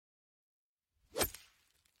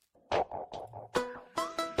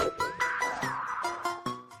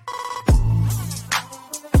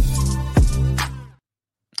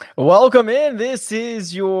Welcome in. This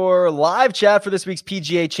is your live chat for this week's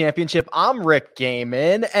PGA Championship. I'm Rick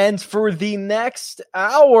Gehman, and for the next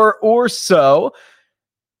hour or so,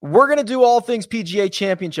 we're going to do all things PGA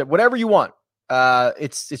Championship, whatever you want.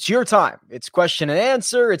 It's your time. It's question and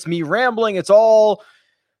answer. It's me rambling. It's all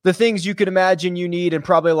the things you could imagine you need and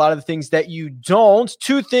probably a lot of the things that you don't.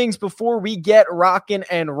 Two things before we get rocking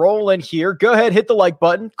and rolling here. Go ahead, hit the like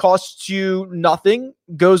button. Costs you nothing.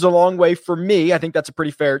 Goes a long way for me. I think that's a pretty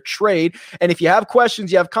fair trade. And if you have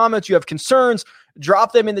questions, you have comments, you have concerns,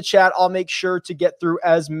 drop them in the chat. I'll make sure to get through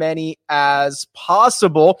as many as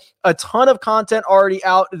possible. A ton of content already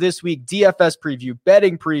out this week. DFS preview,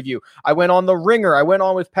 betting preview. I went on The Ringer. I went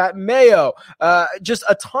on with Pat Mayo. Just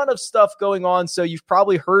a ton of stuff going on. So you've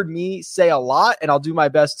probably heard me say a lot, and I'll do my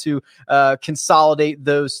best to consolidate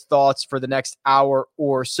those thoughts for the next hour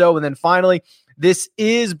or so. And then finally, this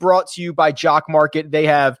is brought to you by Jock Market. They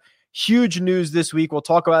have huge news this week. We'll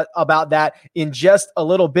talk about that in just a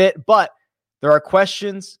little bit, but there are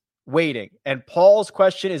questions waiting, and Paul's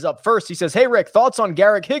question is up first. He says, hey, Rick, thoughts on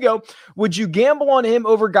Garrick Higgo? Would you gamble on him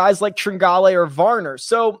over guys like Tringale or Varner?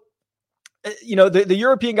 So, you know, the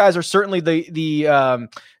European guys are certainly the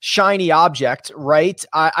shiny object, right?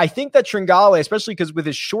 I think that Tringale, especially because with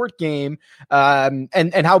his short game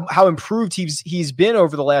and how improved he's been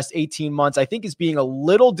over the last 18 months, I think is being a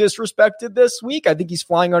little disrespected this week. I think he's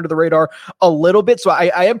flying under the radar a little bit. So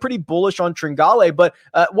I am pretty bullish on Tringale, but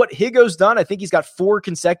what Higgo's done, I think he's got 4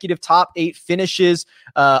 consecutive top 8 finishes,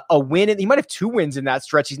 a win, and he might have 2 wins in that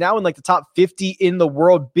stretch. He's now in like the top 50 in the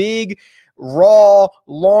world. Big, raw,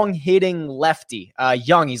 long-hitting lefty,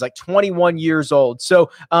 young. He's like 21 years old. So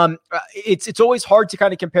it's always hard to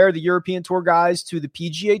kind of compare the European Tour guys to the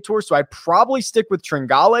PGA Tour. So I'd probably stick with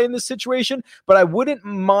Tringale in this situation, but I wouldn't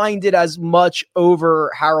mind it as much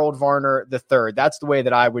over Harold Varner III. That's the way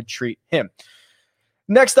that I would treat him.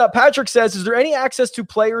 Next up, Patrick says, is there any access to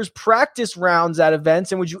players' practice rounds at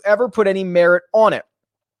events, and would you ever put any merit on it?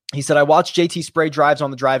 He said, I watched JT Spray drives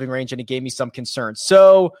on the driving range, and it gave me some concern.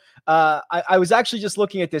 So I was actually just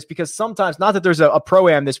looking at this because sometimes, not that there's a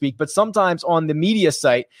Pro-Am this week, but sometimes on the media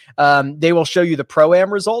site, they will show you the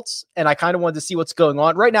Pro-Am results, and I kind of wanted to see what's going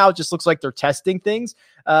on. Right now, it just looks like they're testing things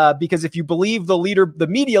because if you believe the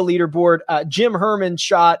media leaderboard, Jim Herman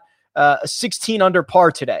shot 16 under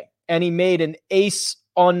par today, and he made an ace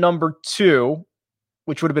on number 2,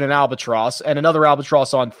 which would have been an albatross, and another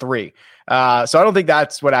albatross on 3. So I don't think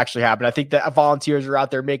that's what actually happened. I think that volunteers are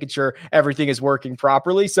out there making sure everything is working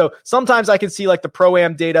properly. So sometimes I can see like the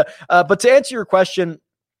Pro-Am data. But to answer your question,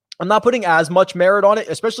 I'm not putting as much merit on it,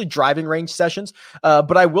 especially driving range sessions.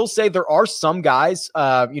 But I will say there are some guys,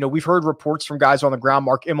 we've heard reports from guys on the ground.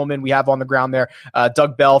 Mark Immelman, we have on the ground there.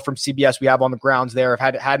 Doug Bell from CBS, we have on the grounds there.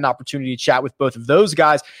 I've had an opportunity to chat with both of those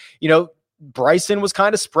guys. Bryson was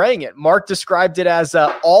kind of spraying it. Mark described it as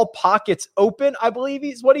all pockets open, I believe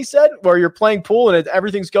is what he said, where you're playing pool and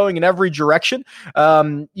everything's going in every direction.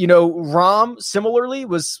 Rahm similarly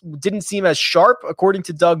didn't seem as sharp, according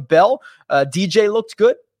to Doug Bell. DJ looked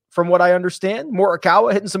good from what I understand.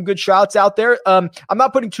 Morikawa hitting some good shots out there. I'm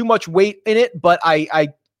not putting too much weight in it, but I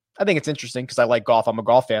think it's interesting because I like golf. I'm a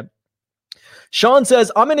golf fan. Sean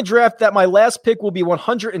says, I'm in a draft that my last pick will be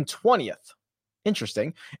 120th.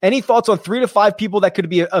 Interesting. Any thoughts on 3 to 5 people that could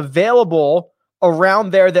be available around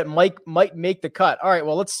there that might make the cut? All right,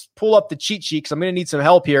 well, let's pull up the cheat sheet because I'm going to need some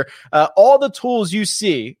help here. All the tools you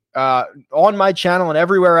see on my channel and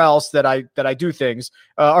everywhere else that I do things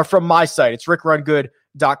are from my site. It's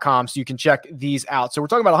rickrungood.com, so you can check these out. So we're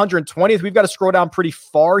talking about 120th. We've got to scroll down pretty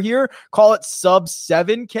far here. Call it sub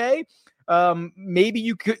 7K. Maybe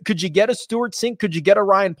you could you get a Stuart Sink? Could you get a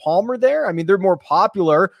Ryan Palmer there? I mean, they're more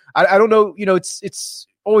popular. I don't know. It's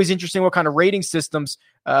always interesting what kind of rating systems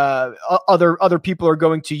other people are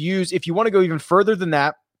going to use. If you want to go even further than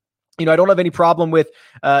that, I don't have any problem with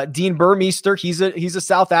Dean Burmeister. He's a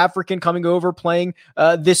South African coming over playing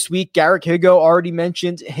this week. Garrick Higgo, already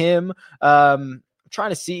mentioned him.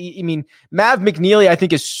 Trying to see. I mean, Mav McNeely, I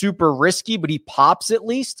think, is super risky, but he pops at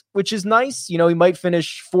least, which is nice. He might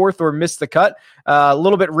finish 4th or miss the cut. A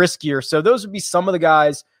little bit riskier. So those would be some of the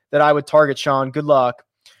guys that I would target, Sean. Good luck.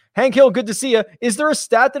 Hank Hill, good to see you. Is there a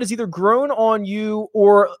stat that has either grown on you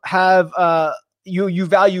or have you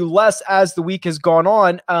value less as the week has gone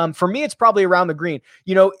on? For me, it's probably around the green.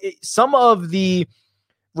 Some of the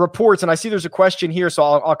reports, and I see there's a question here, so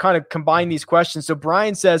I'll kind of combine these questions. So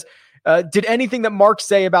Brian says, did anything that Mark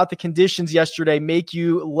say about the conditions yesterday make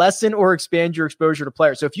you lessen or expand your exposure to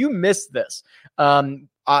players? So if you missed this,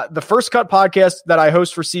 The First Cut podcast that I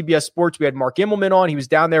host for CBS Sports, we had Mark Immelman on. He was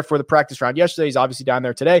down there for the practice round yesterday. He's obviously down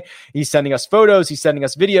there today. He's sending us photos. He's sending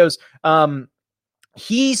us videos.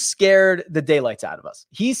 He scared the daylights out of us.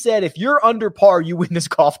 He said, if you're under par, you win this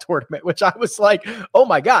golf tournament, which I was like, oh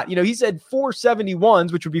my God. He said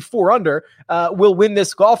 471s, which would be 4 under, will win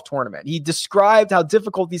this golf tournament. He described how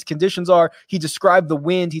difficult these conditions are. He described the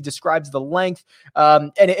wind. He describes the length.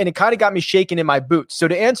 And it kind of got me shaking in my boots. So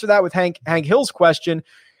to answer that with Hank Hill's question,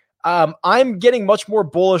 I'm getting much more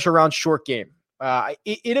bullish around short game.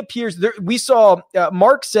 It appears there, we saw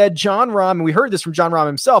Mark said Jon Rahm, and we heard this from Jon Rahm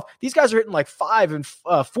himself. These guys are hitting like 5 and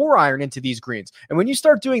 4 iron into these greens. And when you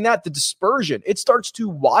start doing that, the dispersion, it starts to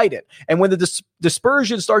widen. And when the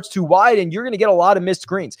dispersion starts to widen, you're going to get a lot of missed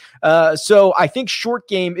greens. So I think short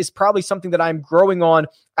game is probably something that I'm growing on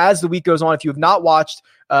as the week goes on. If you have not watched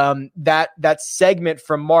that segment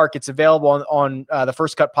from Mark, it's available on the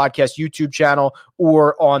First Cut Podcast YouTube channel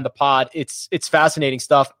or on the pod. It's fascinating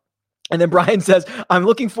stuff. And then Brian says, I'm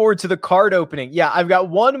looking forward to the card opening. Yeah, I've got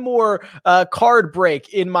one more card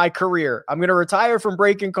break in my career. I'm going to retire from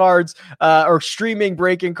breaking cards or streaming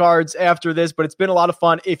breaking cards after this, but it's been a lot of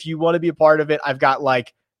fun. If you want to be a part of it, I've got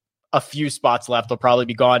like a few spots left. They'll probably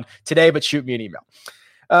be gone today, but shoot me an email.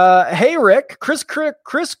 Hey, Rick, Chris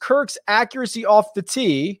Kirk's accuracy off the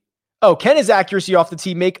tee. Oh, can his accuracy off the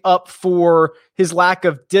tee make up for his lack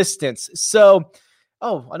of distance? So...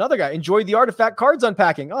 Oh, another guy enjoyed the Artifact cards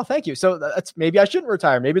unpacking. Oh, thank you. So that's maybe I shouldn't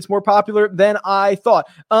retire. Maybe it's more popular than I thought.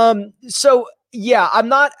 So yeah, I'm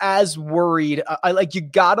not as worried. You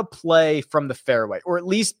gotta play from the fairway or at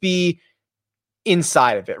least be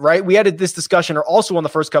inside of it, right? We had this discussion or also on the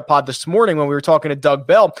First Cut pod this morning when we were talking to Doug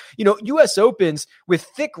Bell. US Opens with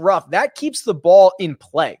thick rough, that keeps the ball in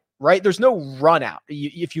play. Right? There's no run out.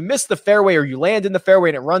 If you miss the fairway or you land in the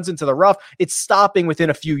fairway and it runs into the rough, it's stopping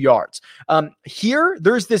within a few yards. Here,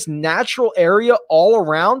 there's this natural area all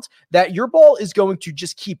around that your ball is going to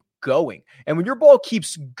just keep going. And when your ball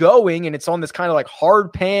keeps going and it's on this kind of like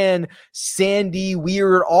hard pan, sandy,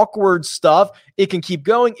 weird, awkward stuff, it can keep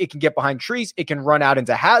going. It can get behind trees. It can run out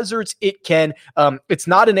into hazards. It can, it's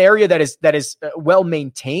not an area that is well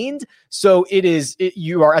maintained. So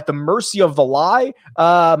you are at the mercy of the lie.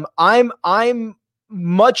 I'm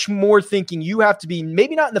much more thinking you have to be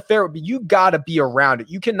maybe not in the fairway, but you got to be around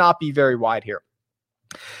it. You cannot be very wide here.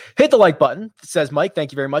 Hit the like button, says Mike.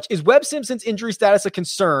 Thank you very much. Is Webb Simpson's injury status a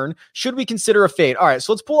concern? Should we consider a fade? All right,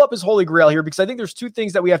 so let's pull up his holy grail here because I think there's two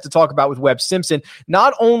things that we have to talk about with Webb Simpson.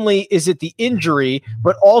 Not only is it the injury,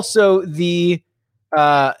 but also the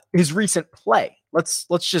his recent play. Let's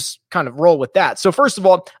just kind of roll with that. So first of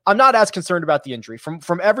all, I'm not as concerned about the injury. From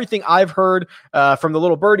everything I've heard from the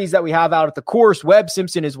little birdies that we have out at the course, Webb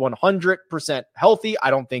Simpson is 100% healthy.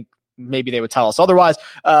 I don't think maybe they would tell us otherwise.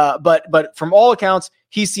 But from all accounts,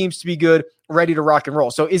 he seems to be good, ready to rock and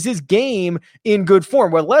roll. So is his game in good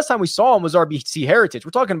form? Well, last time we saw him was RBC Heritage.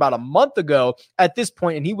 We're talking about a month ago at this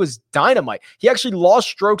point, and he was dynamite. He actually lost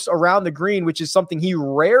strokes around the green, which is something he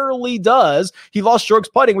rarely does. He lost strokes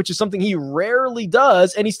putting, which is something he rarely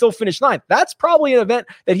does, and he still finished ninth. That's probably an event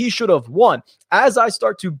that he should have won. As I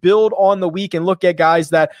start to build on the week and look at guys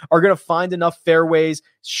that are going to find enough fairways,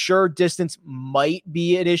 sure, distance might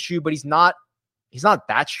be an issue, but he's not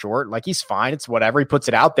that short. Like, he's fine. It's whatever. He puts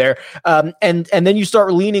it out there. And then you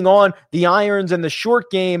start leaning on the irons and the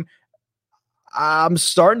short game. I'm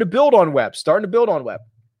starting to build on Webb.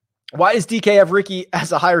 Why does DK have Ricky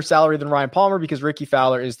as a higher salary than Ryan Palmer? Because Ricky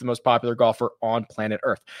Fowler is the most popular golfer on planet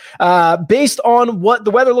Earth. Based on what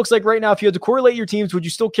the weather looks like right now, if you had to correlate your teams, would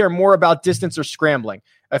you still care more about distance or scrambling?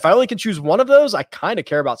 If I only can choose one of those, I kind of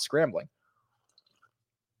care about scrambling.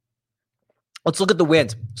 Let's look at the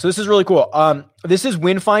wind. So this is really cool. This is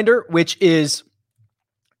Windfinder, which is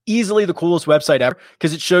easily the coolest website ever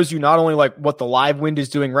because it shows you not only like what the live wind is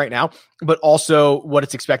doing right now, but also what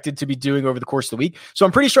it's expected to be doing over the course of the week. So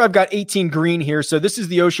I'm pretty sure I've got 18 green here. So this is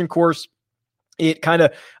the Ocean course.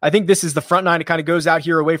 I think this is the front nine. It kind of goes out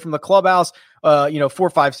here away from the clubhouse, 3, 4,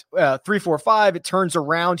 5. It turns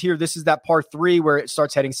around here. This is that par 3 where it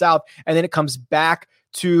starts heading south, and then it comes back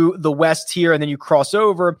to the west here, and then you cross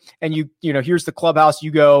over and here's the clubhouse.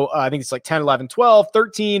 You go, I think it's like 10, 11, 12,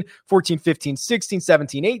 13, 14, 15, 16,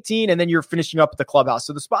 17, 18, and then you're finishing up at the clubhouse.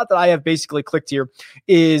 So the spot that I have basically clicked here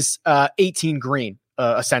is 18 green.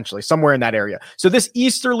 Essentially somewhere in that area. So this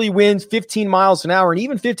easterly wind, 15 miles an hour, and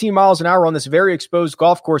even 15 miles an hour on this very exposed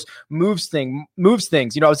golf course moves things.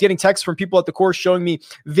 I was getting texts from people at the course showing me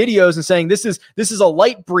videos and saying, this is a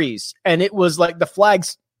light breeze. And it was like the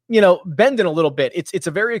flags, bending a little bit. It's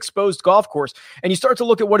a very exposed golf course. And you start to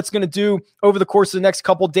look at what it's going to do over the course of the next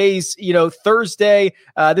couple days. Thursday,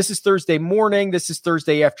 this is Thursday morning. This is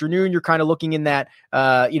Thursday afternoon. You're kind of looking in that,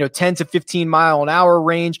 10 to 15 mile an hour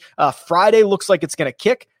range. Friday looks like it's going to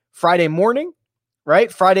kick. Friday morning,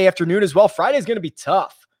 right? Friday afternoon as well. Friday's going to be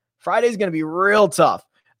tough. Friday's going to be real tough.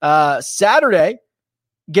 Saturday,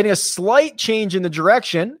 getting a slight change in the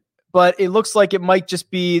direction, but it looks like it might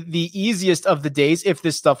just be the easiest of the days if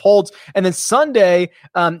this stuff holds. And then Sunday,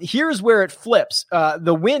 here's where it flips.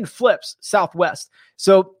 The wind flips southwest.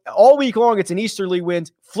 So all week long, it's an easterly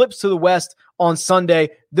wind, flips to the west on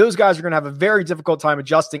Sunday. Those guys are going to have a very difficult time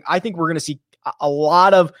adjusting. I think we're going to see a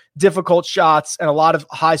lot of difficult shots and a lot of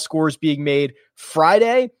high scores being made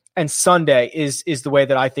Friday, and Sunday is the way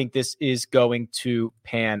that I think this is going to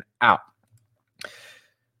pan out.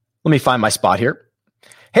 Let me find my spot here.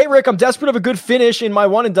 Hey, Rick, I'm desperate of a good finish in my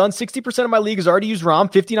one and done. 60% of my league has already used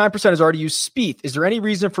Rahm. 59% has already used Spieth. Is there any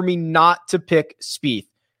reason for me not to pick Spieth?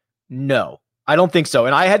 No, I don't think so.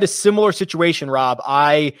 And I had a similar situation, Rob.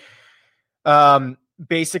 I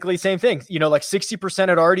basically same thing. 60%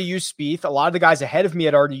 had already used Spieth. A lot of the guys ahead of me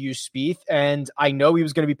had already used Spieth, and I know he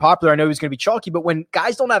was going to be popular. I know he was going to be chalky, but when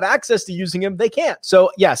guys don't have access to using him, they can't.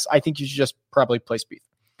 So yes, I think you should just probably play Spieth.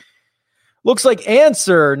 Looks like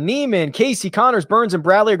Answer, Neiman, Casey, Connors, Burns, and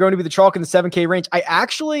Bradley are going to be the chalk in the 7K range. I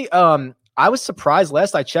actually, I was surprised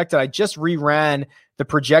last I checked it. I just reran the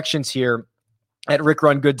projections here at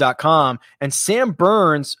rickrungood.com, and Sam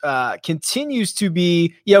Burns continues to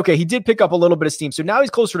be, he did pick up a little bit of steam. So now he's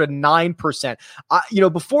closer to 9%.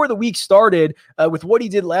 Before the week started, with what he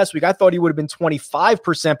did last week, I thought he would have been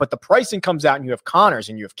 25%, but the pricing comes out and you have Connors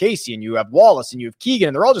and you have Casey and you have Wallace and you have Keegan,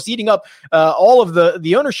 and they're all just eating up all of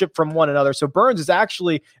the ownership from one another. So Burns is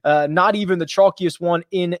actually not even the chalkiest one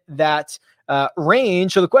in that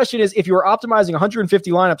range. So the question is, if you are optimizing 150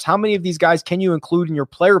 lineups, how many of these guys can you include in your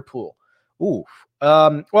player pool? Ooh,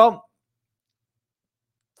 well,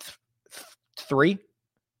 3.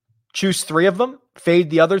 Choose 3 of them, fade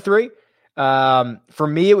the other 3. For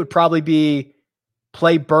me, it would probably be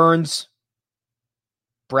play Burns,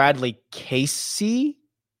 Bradley, Casey.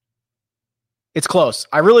 It's close.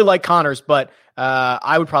 I really like Connors, but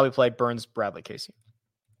I would probably play Burns, Bradley, Casey.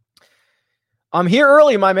 I'm here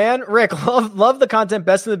early, my man. Rick, love the content.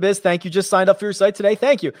 Best in the biz. Thank you. Just signed up for your site today.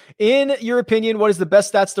 Thank you. In your opinion, what is the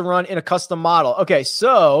best stats to run in a custom model? Okay,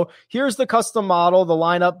 so here's the custom model, the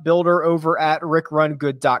lineup builder over at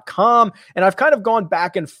rickrungood.com. And I've kind of gone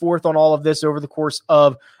back and forth on all of this over the course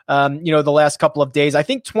of the last couple of days. I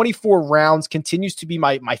think 24 rounds continues to be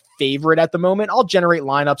my favorite at the moment. I'll generate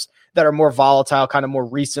lineups that are more volatile, kind of more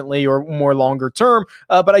recently or more longer term.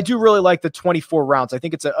 But I do really like the 24 rounds. I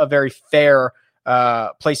think it's a very fair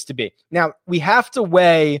place to be. Now, we have to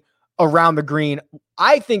weigh around the green,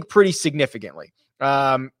 I think, pretty significantly.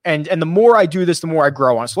 And the more I do this, the more I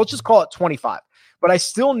grow on it. So let's just call it 25. But I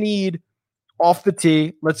still need off the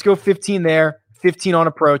tee. Let's go 15 there, 15 on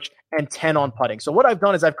approach, and 10 on putting. So what I've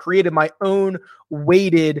done is I've created my own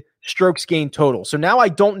weighted strokes gained total. So now I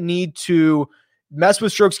don't need to mess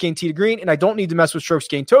with strokes gained tee to green, and I don't need to mess with strokes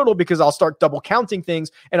gained total because I'll start double counting things,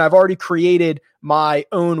 and I've already created my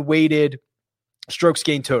own weighted strokes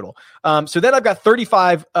gained total. So then I've got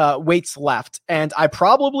 35 weights left, and I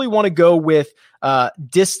probably want to go with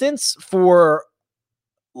distance for,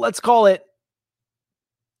 let's call it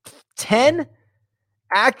 10,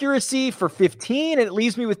 accuracy for 15, and it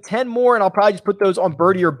leaves me with 10 more, and I'll probably just put those on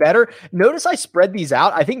birdie or better. Notice I spread these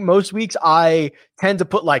out. I think most weeks I tend to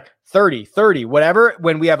put like 30, whatever,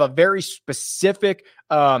 when we have a very specific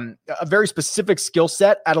skill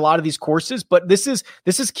set at a lot of these courses. But this is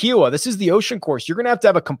Kiawah. This is the ocean course. You're going to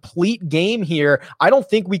have a complete game here. I don't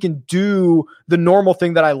think we can do the normal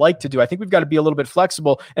thing that I like to do. I think we've got to be a little bit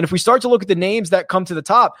flexible. And if we start to look at the names that come to the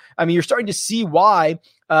top, I mean, you're starting to see why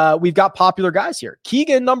we've got popular guys here.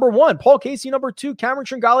 Keegan, number 1. Paul Casey, number 2. Cameron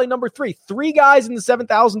Tringale, number 3. 3 guys in the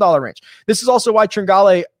 $7,000 range. This is also why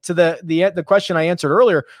Tringale, to the question I answered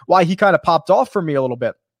earlier, why he kind of popped off for me a little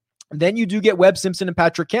bit. Then you do get Webb Simpson and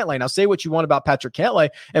Patrick Cantlay. Now, say what you want about Patrick Cantlay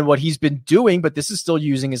and what he's been doing, but this is still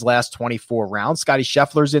using his last 24 rounds. Scotty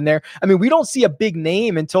Scheffler's in there. I mean, we don't see a big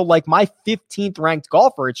name until like my 15th ranked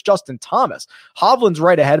golfer. It's Justin Thomas. Hovland's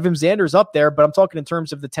right ahead of him. Xander's up there, but I'm talking in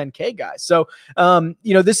terms of the 10K guys. So,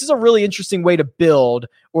 this is a really interesting way to build,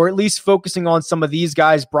 or at least focusing on some of these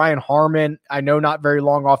guys. Brian Harman, I know not very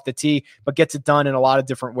long off the tee, but gets it done in a lot of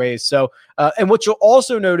different ways. So, and what you'll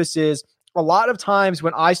also notice is, a lot of times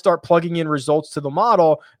when I start plugging in results to the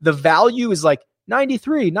model, the value is like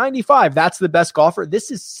 93, 95. That's the best golfer.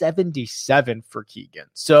 This is 77 for Keegan.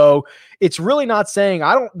 So it's really not saying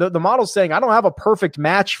the model's saying I don't have a perfect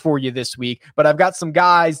match for you this week, but I've got some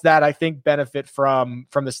guys that I think benefit from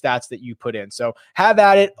the stats that you put in. So have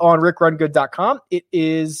at it on rickrungood.com. It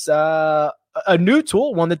is a new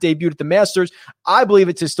tool, one that debuted at the Masters. I believe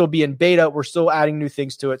it to still be in beta. We're still adding new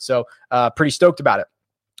things to it. So pretty stoked about it.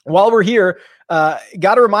 While we're here,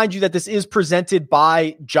 got to remind you that this is presented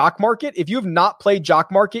by Jock Market. If you have not played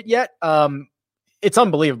Jock Market yet, it's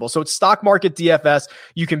unbelievable. So it's stock market DFS.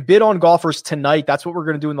 You can bid on golfers tonight. That's what we're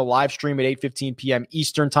going to do in the live stream at 8:15 p.m.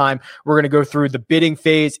 Eastern time. We're going to go through the bidding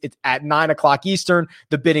phase. It's at 9 o'clock Eastern.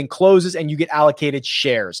 The bidding closes and you get allocated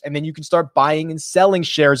shares. And then you can start buying and selling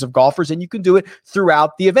shares of golfers, and you can do it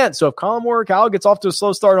throughout the event. So if Colin Morikawa gets off to a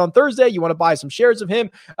slow start on Thursday, you want to buy some shares of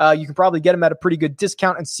him, you can probably get them at a pretty good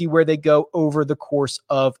discount and see where they go over the course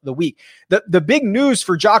of the week. The big news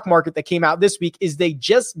for Jock Market that came out this week is they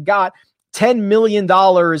just got $10 million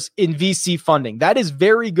in VC funding. That is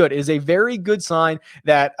very good. It is a very good sign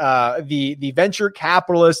that the venture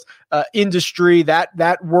capitalist industry,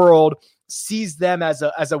 that world sees them as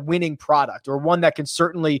a winning product, or one that can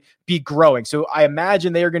certainly be growing. So I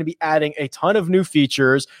imagine they are going to be adding a ton of new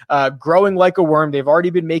features, growing like a worm. They've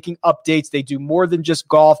already been making updates. They do more than just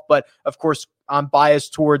golf, but of course I'm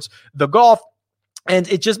biased towards the golf. And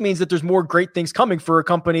it just means that there's more great things coming for a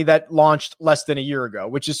company that launched less than a year ago,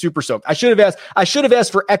 which is super stoked. I should have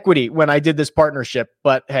asked for equity when I did this partnership,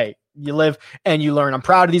 but hey, you live and you learn. I'm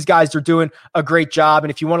proud of these guys. They're doing a great job.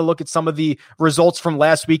 And if you want to look at some of the results from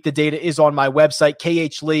last week, the data is on my website.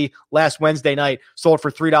 KH Lee last Wednesday night sold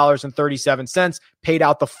for $3.37, paid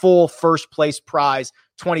out the full first place prize,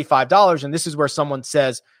 $25. And this is where someone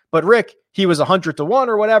says, but Rick, he was 100 to 1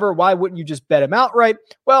 or whatever. Why wouldn't you just bet him outright?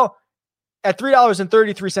 Well, at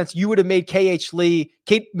 $3.33, you would have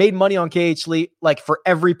made money on KH Lee like for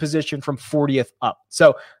every position from 40th up.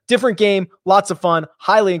 So different game, lots of fun.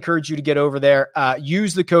 Highly encourage you to get over there.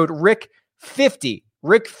 Use the code RICK50.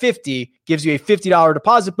 RICK50 gives you a $50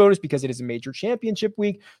 deposit bonus because it is a major championship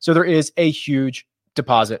week. So there is a huge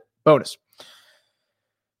deposit bonus.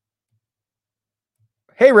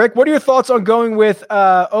 Hey, Rick, what are your thoughts on going with,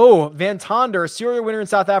 Van Tonder, a serial winner in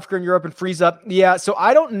South Africa and Europe, and freeze up? Yeah, so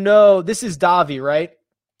I don't know. This is Davi, right?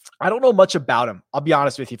 I don't know much about him. I'll be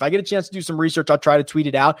honest with you. If I get a chance to do some research, I'll try to tweet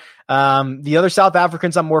it out. The other South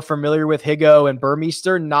Africans I'm more familiar with, Higo and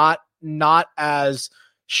Burmeister, not as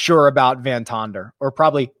sure about Van Tonder, or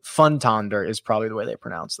probably Fun Tonder is probably the way they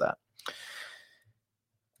pronounce that.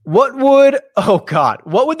 What would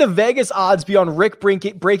the Vegas odds be on Rick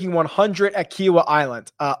breaking 100 at Kiawah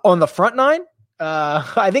Island? On the front nine?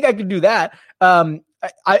 I think I could do that.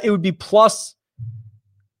 It would be plus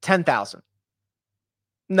 10,000.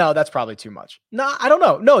 No, that's probably too much. No, I don't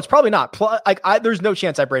know. No, it's probably not. There's no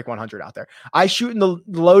chance I break 100 out there. I shoot in the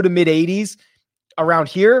low to mid 80s around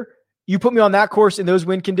here. You put me on that course in those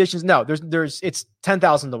wind conditions. No, it's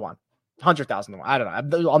 10,000 to 1, 100,000 to 1. I don't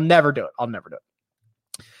know. I'll never do it.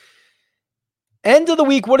 End of the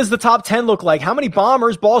week, what does the top 10 look like? How many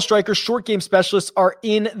bombers, ball strikers, short game specialists are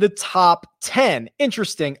in the top 10?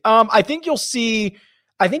 Interesting. I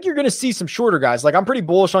think you're going to see some shorter guys. Like, I'm pretty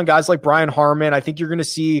bullish on guys like Brian Harman. I think you're going to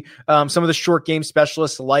see some of the short game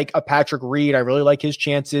specialists like a Patrick Reed. I really like his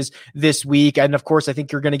chances this week. And of course, I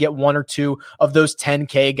think you're going to get one or two of those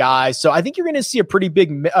 10K guys. So I think you're going to see a pretty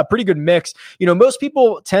good mix. You know, most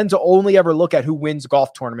people tend to only ever look at who wins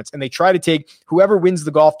golf tournaments, and they try to take whoever wins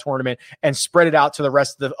the golf tournament and spread it out to the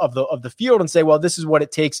rest of the field and say, well, this is what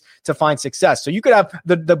it takes to find success. So you could have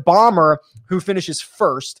the bomber who finishes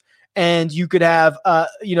first, and you could have,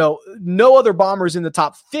 no other bombers in the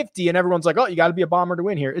top 50, and everyone's like, oh, you got to be a bomber to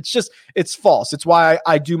win here. It's false. It's why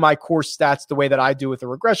I do my course stats the way that I do with a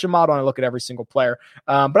regression model, and I look at every single player.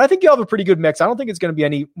 But I think you'll have a pretty good mix. I don't think it's going to be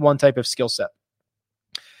any one type of skill set.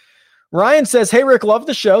 Ryan says, hey, Rick, love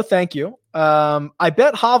the show. Thank you. I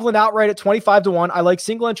bet Hovland outright at 25 to 1. I like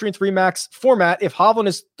single entry and 3-max format. If Hovland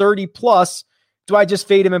is 30 plus, do I just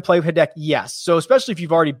fade him and play Hidek? Yes. So especially if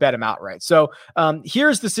you've already bet him outright. So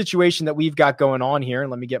here's the situation that we've got going on here. And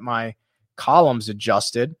let me get my columns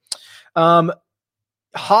adjusted. Hovland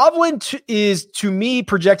is, to me,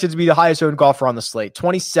 projected to be the highest owned golfer on the slate,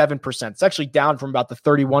 27%. It's actually down from about the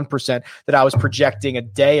 31% that I was projecting a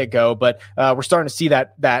day ago. But we're starting to see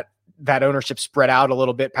that ownership spread out a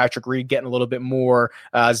little bit. Patrick Reed getting a little bit more.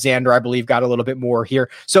 Xander, I believe, got a little bit more here.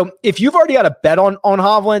 So if you've already got a bet on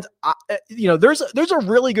Hovland, there's a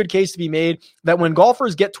really good case to be made that when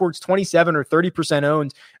golfers get towards 27 or 30%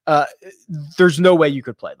 owned, there's no way you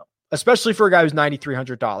could play them. especially for a guy who's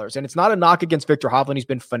 $9,300. And it's not a knock against Viktor Hovland. He's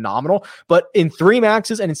been phenomenal. But in 3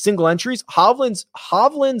 maxes and in single entries, Hovland's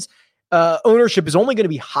ownership is only going to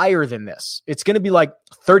be higher than this. It's going to be like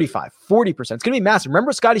 35, 40%. It's going to be massive.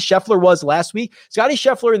 Remember Scotty Scheffler was last week? Scotty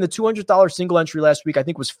Scheffler in the $200 single entry last week, I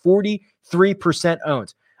think was 43%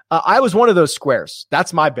 owned. I was one of those squares.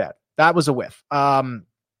 That's my bet. That was a whiff.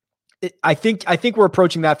 I think we're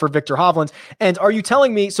approaching that for Viktor Hovland. And are you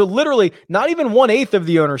telling me, so literally not even 1/8 of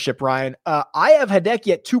the ownership, Ryan, I have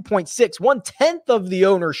Hideki at 2.6, 1/10 of the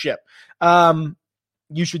ownership.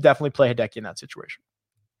 You should definitely play Hideki in that situation.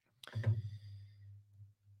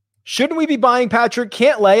 Shouldn't we be buying Patrick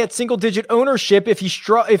Cantlay at single-digit ownership if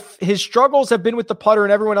his struggles have been with the putter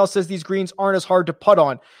and everyone else says these greens aren't as hard to putt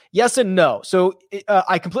on? Yes and no. So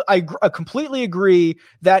I completely agree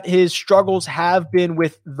that his struggles have been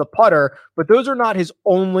with the putter, but those are not his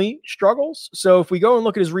only struggles. So if we go and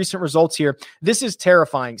look at his recent results here, this is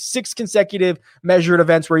terrifying. 6 consecutive measured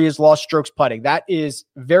events where he has lost strokes putting. That is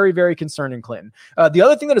very, very concerning, Clinton. The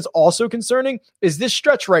other thing that is also concerning is this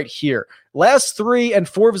stretch right here. Last 3 and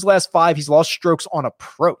 4 of his last 5, he's lost strokes on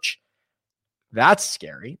approach. That's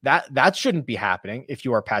scary. That shouldn't be happening if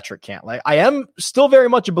you are Patrick Cantlay. I am still very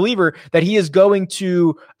much a believer that he is going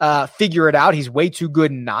to figure it out. He's way too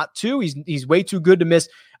good not to. He's way too good to miss.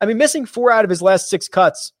 I mean, missing 4 out of his last 6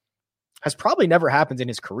 cuts has probably never happened in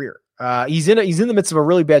his career. He's in the midst of a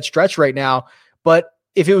really bad stretch right now. But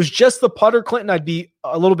if it was just the putter, Clinton, I'd be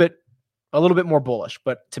a little bit more bullish.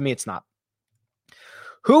 But to me, it's not.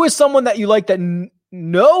 Who is someone that you like that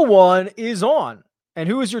no one is on? And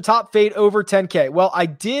who is your top fade over 10K? Well, I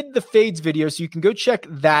did the fades video, so you can go check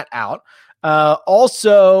that out.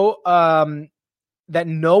 Also, that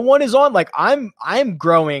no one is on. Like I'm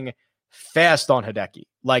growing fast on Hideki,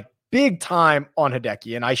 like big time on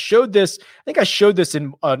Hideki. And I showed this. I think I showed this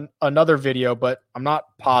in another video, but I'm not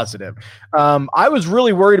positive. I was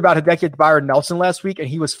really worried about Hideki at Byron Nelson last week, and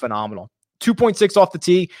he was phenomenal. 2.6 off the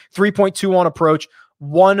tee, 3.2 on approach,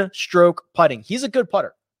 1 stroke putting. He's a good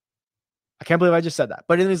putter. I can't believe I just said that.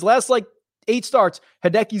 But in his last 8 starts,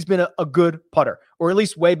 Hideki's been a good putter, or at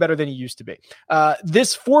least way better than he used to be.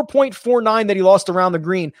 This 4.49 that he lost around the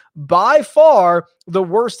green, by far the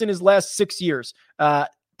worst in his last 6 years.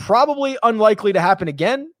 Probably unlikely to happen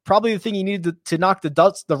again. Probably the thing he needed to knock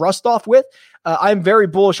the rust off with. I'm very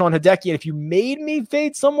bullish on Hideki. And if you made me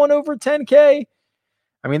fade someone over 10K,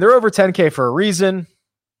 I mean, they're over 10K for a reason.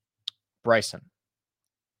 Bryson.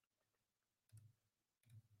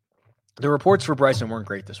 The reports for Bryson weren't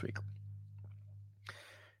great this week,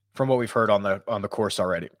 from what we've heard on the course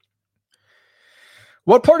already.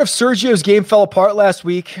 What part of Sergio's game fell apart last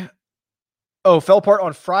week? Oh, fell apart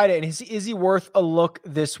on Friday. And is he worth a look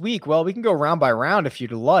this week? Well, we can go round by round if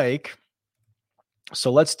you'd like.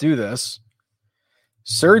 So let's do this.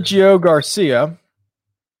 Sergio Garcia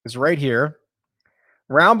is right here.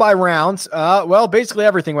 Round by round, well, basically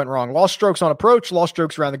everything went wrong. Lost strokes on approach, lost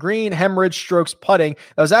strokes around the green, hemorrhage strokes putting.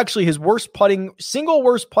 That was actually his single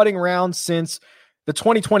worst putting round since the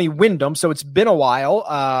 2020 Wyndham. So it's been a while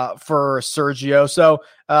for Sergio. So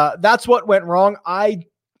that's what went wrong. I'm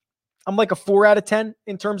like a 4 out of 10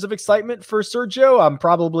 in terms of excitement for Sergio. I'm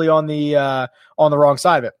probably on the wrong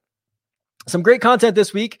side of it. Some great content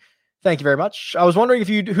this week. Thank you very much. I was wondering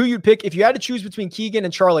who you'd pick if you had to choose between Keegan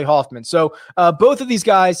and Charlie Hoffman. So both of these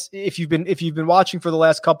guys, if you've been watching for the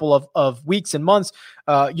last couple of weeks and months,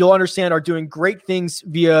 you'll understand are doing great things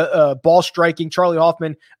via ball striking. Charlie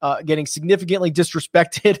Hoffman getting significantly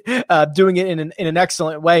disrespected, doing it in an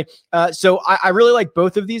excellent way. So I really like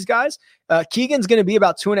both of these guys. Keegan's going to be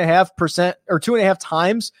about 2.5% or 2.5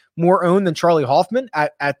 times more owned than Charlie Hoffman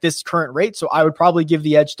at this current rate. So I would probably give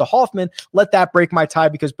the edge to Hoffman. Let that break my tie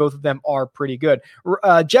because both of them are pretty good.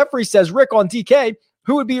 Jeffrey says, Rick, on DK,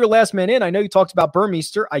 who would be your last man in? I know you talked about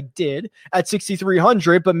Burmeister. I did at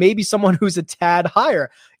 6,300, but maybe someone who's a tad higher.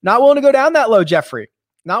 Not willing to go down that low, Jeffrey.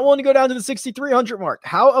 Not willing to go down to the 6,300 mark.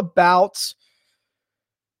 How about,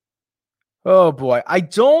 oh boy, I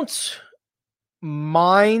don't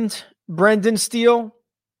mind Brendan Steele.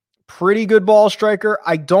 Pretty good ball striker.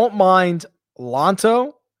 I don't mind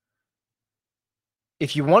Lanto.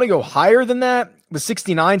 If you want to go higher than that, the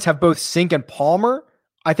 69s have both Sink and Palmer.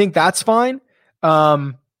 I think that's fine.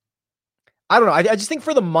 I don't know. I just think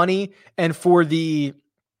for the money and for the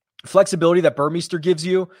flexibility that Burmeister gives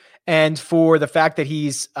you, and for the fact that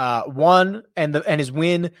he's won and his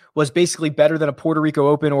win was basically better than a Puerto Rico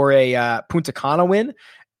Open or a Punta Cana win,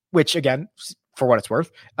 which again, for what it's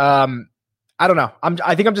worth, I don't know.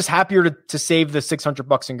 I think I'm just happier to save the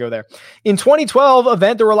 $600 and go there. In 2012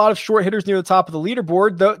 event, there were a lot of short hitters near the top of the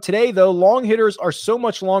leaderboard. Today, long hitters are so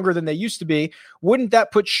much longer than they used to be. Wouldn't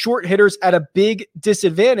that put short hitters at a big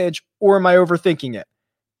disadvantage, or am I overthinking it?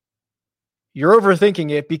 You're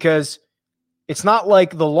overthinking it because it's not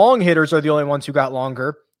like the long hitters are the only ones who got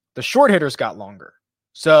longer. The short hitters got longer.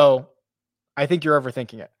 So I think you're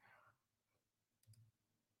overthinking it.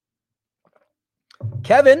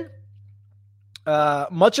 Kevin,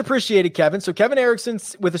 much appreciated, Kevin. So Kevin Erickson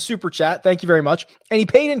with a super chat. Thank you very much. And he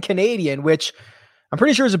paid in Canadian, which I'm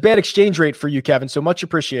pretty sure is a bad exchange rate for you, Kevin. So much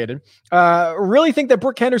appreciated. Really think that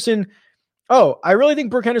Brooke Henderson will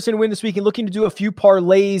win this week and looking to do a few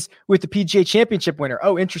parlays with the PGA Championship winner.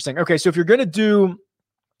 Oh, interesting. Okay, so if you're going to do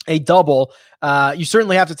a double, you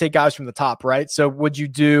certainly have to take guys from the top, right? So would you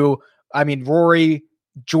do, Rory,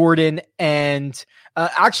 Jordan, and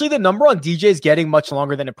actually the number on DJ is getting much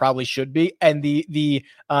longer than it probably should be. And the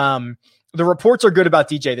reports are good about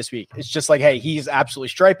DJ this week. It's just like, hey, he's absolutely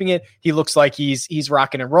striping it. He looks like he's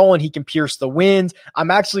rocking and rolling. He can pierce the wind.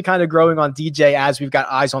 I'm actually kind of growing on DJ as we've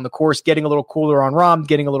got eyes on the course, getting a little cooler on Rahm,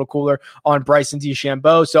 getting a little cooler on Bryson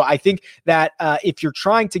DeChambeau. So I think that if you're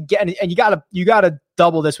trying to get, and you gotta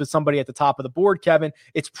double this with somebody at the top of the board, Kevin,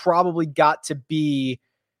 it's probably got to be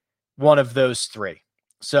one of those three.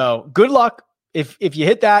 So good luck. If you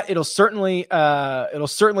hit that, it'll certainly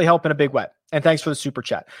help in a big way. And thanks for the super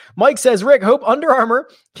chat. Mike says, Rick, hope Under Armour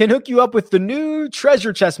can hook you up with the new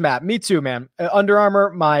treasure chest map. Me too, man. Under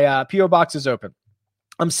Armour, my P.O. box is open.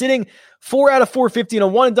 I'm sitting 4 out of 450 and a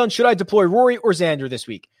one and done. Should I deploy Rory or Xander this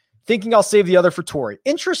week? Thinking I'll save the other for Torrey.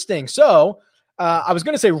 Interesting. So I was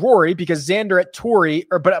going to say Rory because Xander at Torrey,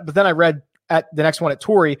 but then I read at the next one at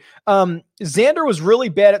Torrey. Xander was really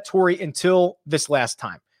bad at Torrey until this last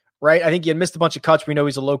time. Right. I think he had missed a bunch of cuts. We know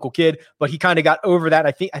he's a local kid, but he kind of got over that.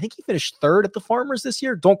 I think he finished third at the Farmers this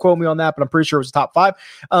year. Don't quote me on that, but I'm pretty sure it was top 5.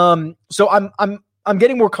 So I'm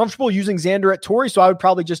getting more comfortable using Xander at Torrey. So I would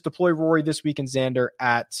probably just deploy Rory this week and Xander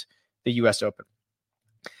at the US Open.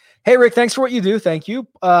 Hey, Rick, thanks for what you do. Thank you.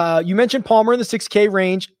 You mentioned Palmer in the 6K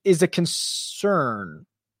range is a concern.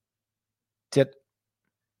 Did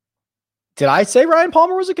I say Ryan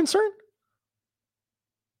Palmer was a concern?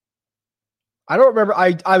 I don't remember.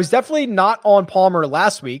 I was definitely not on Palmer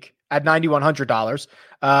last week at $9,100.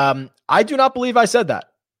 I do not believe I said that.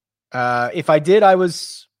 If I did, I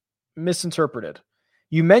was misinterpreted.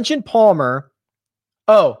 You mentioned Palmer.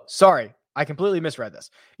 Oh, sorry. I completely misread this.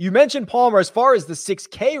 You mentioned Palmer as far as the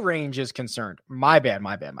 6K range is concerned. My bad.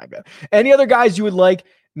 Any other guys you would like?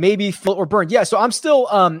 Maybe Phil or Burn. Yeah. So I'm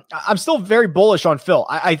still very bullish on Phil.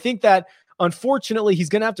 I think that unfortunately, he's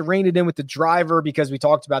going to have to rein it in with the driver because we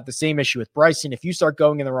talked about the same issue with Bryson. If you start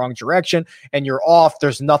going in the wrong direction and you're off,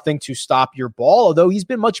 there's nothing to stop your ball, although he's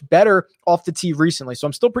been much better off the tee recently. So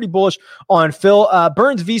I'm still pretty bullish on Phil.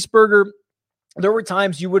 Burns Wiesberger, there were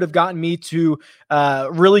times you would have gotten me to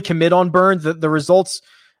really commit on Burns. The results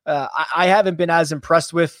I haven't been as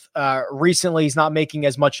impressed with recently. He's not making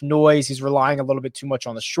as much noise. He's relying a little bit too much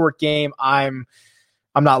on the short game. I'm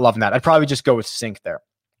not loving that. I'd probably just go with Sink there.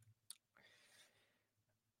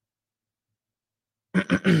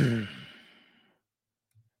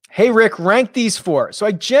 Hey, Rick, rank these 4. So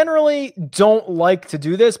I generally don't like to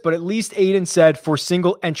do this, but at least Aiden said for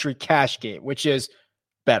single entry cash game, which is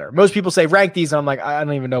better. Most people say rank these, and I'm like, I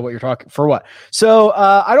don't even know what you're talking for what. So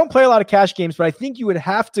I don't play a lot of cash games, but I think you would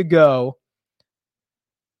have to go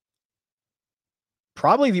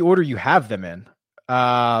probably the order you have them in.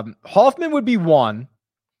 Hoffman would be 1.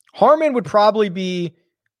 Harman would probably be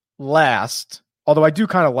last, although I do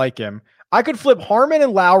kind of like him. I could flip Harman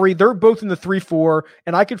and Lowry. They're both in the 3-4.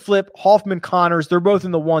 And I could flip Hoffman, Connors. They're both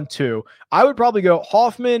in the 1-2. I would probably go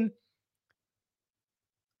Hoffman,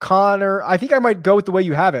 Connor. I think I might go with the way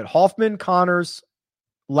you have it. Hoffman, Connors,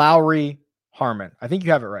 Lowry, Harman. I think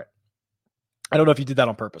you have it right. I don't know if you did that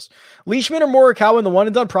on purpose. Leishman or Morikawa in the one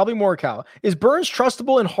and done? Probably Morikawa. Is Burns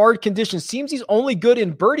trustable in hard conditions? Seems he's only good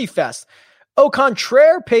in Birdie Fest. Au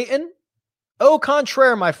contraire, Peyton. Au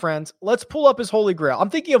contraire, my friends. Let's pull up his holy grail.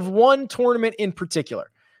 I'm thinking of one tournament in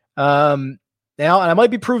particular. Now, and I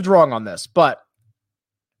might be proved wrong on this, but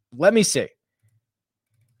let me see.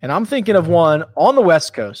 And I'm thinking of one on the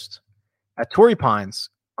West Coast at Torrey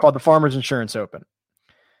Pines called the Farmers Insurance Open.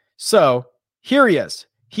 So here he is.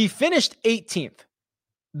 He finished 18th.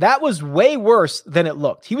 That was way worse than it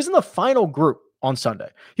looked. He was in the final group on Sunday.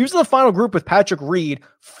 He was in the final group with Patrick Reed,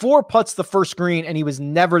 4 putts the first green, and he was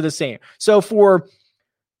never the same. So for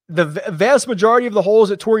the vast majority of the holes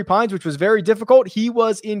at Torrey Pines, which was very difficult, he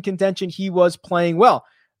was in contention. He was playing well.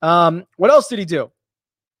 What else did he do?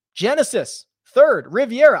 Genesis, Third,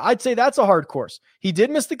 Riviera. I'd say that's a hard course. He did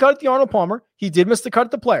miss the cut at the Arnold Palmer. He did miss the cut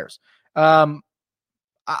at the Players. I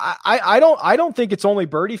don't think it's only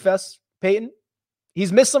birdie fest, Peyton.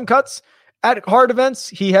 He's missed some cuts at hard events.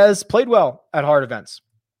 He has played well at hard events.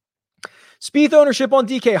 Spieth ownership on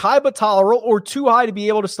DK, high but tolerable, or too high to be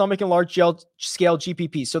able to stomach in large scale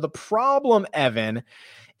GPP. So the problem, Evan,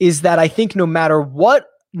 is that I think no matter what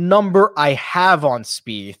number I have on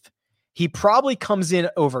Spieth, he probably comes in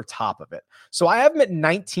over top of it. So I have him at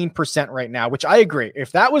 19% right now, which I agree.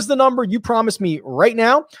 If that was the number you promised me right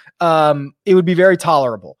now, it would be very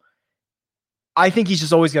tolerable. I think he's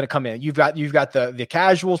just always going to come in. You've got the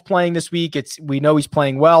casuals playing this week. We know he's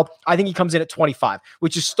playing well. I think he comes in at 25,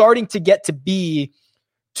 which is starting to get to be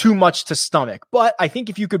too much to stomach. But I think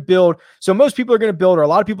if you could build, so most people are going to build, or a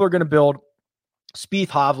lot of people are going to build Spieth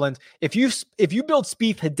Hovland. If you build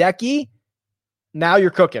Spieth Hideki, now you're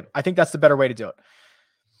cooking. I think that's the better way to do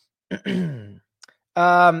it.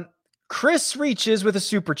 Chris Reaches with a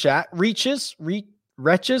super chat. Reaches.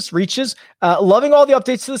 Loving all the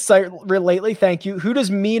updates to the site lately. Thank you. Who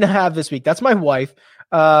does Mina have this week? That's my wife.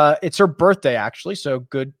 It's her birthday, actually. So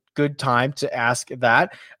good time to ask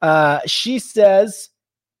that. She says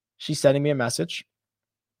she's sending me a message.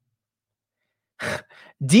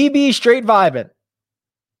 DB straight vibing.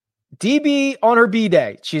 DB on her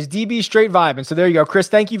B-day. She's DB straight vibing. So there you go. Chris,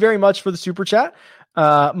 thank you very much for the super chat.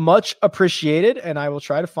 Much appreciated. And I will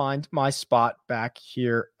try to find my spot back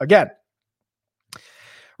here again.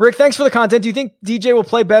 Rick, thanks for the content. Do you think DJ will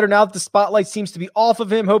play better now that the spotlight seems to be off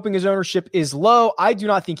of him, hoping his ownership is low? I do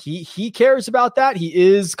not think he cares about that. He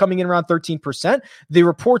is coming in around 13%. The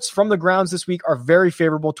reports from the grounds this week are very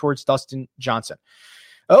favorable towards Dustin Johnson.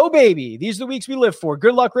 Oh, baby. These are the weeks we live for.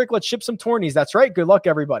 Good luck, Rick. Let's ship some tourneys. That's right. Good luck,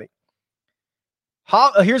 everybody.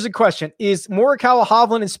 Here's a question. Is Morikawa,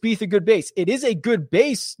 Hovland, and Spieth a good base? It is a good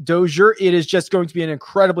base, Dozier. It is just going to be an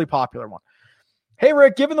incredibly popular one. Hey,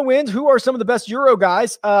 Rick, given the wins, who are some of the best Euro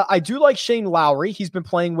guys? I do like Shane Lowry. He's been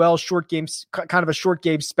playing well, short games, kind of a short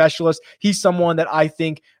game specialist. He's someone that I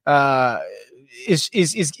think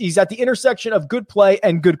is at the intersection of good play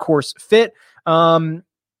and good course fit. I'm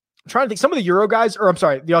trying to think. Some of the Euro guys,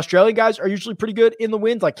 the Australian guys are usually pretty good in the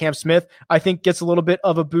wins, like Cam Smith, I think gets a little bit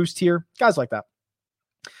of a boost here. Guys like that.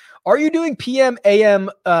 Are you doing PM,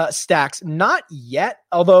 AM stacks? Not yet,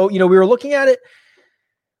 although, we were looking at it.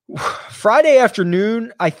 Friday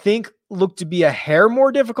afternoon, I think, looked to be a hair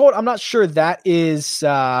more difficult. I'm not sure that is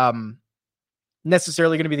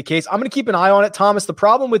necessarily going to be the case. I'm going to keep an eye on it, Thomas. The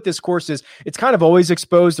problem with this course is it's kind of always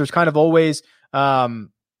exposed. There's kind of always, I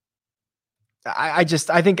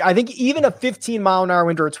think even a 15-mile-an-hour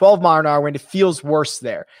wind or a 12-mile-an-hour wind, it feels worse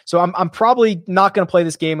there. So I'm probably not going to play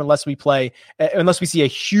this game unless we see a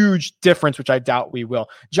huge difference, which I doubt we will.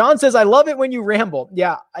 John says, I love it when you ramble.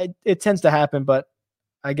 Yeah, it tends to happen, but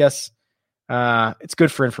I guess it's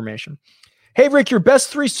good for information. Hey, Rick, your best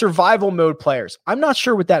 3 survival mode players. I'm not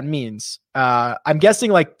sure what that means. I'm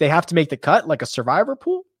guessing like they have to make the cut, like a survivor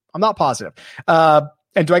pool. I'm not positive.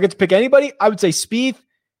 And do I get to pick anybody? I would say Spieth,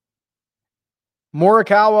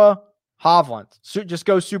 Morikawa, Hovland. So just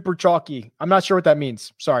go super chalky. I'm not sure what that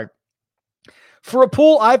means. Sorry. For a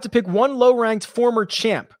pool, I have to pick one low-ranked former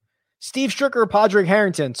champ. Steve Stricker or Padraig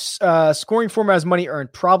Harrington. Scoring format as money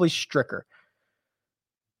earned. Probably Stricker.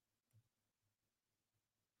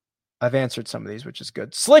 I've answered some of these, which is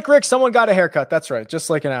good. Slick Rick, someone got a haircut. That's right. Just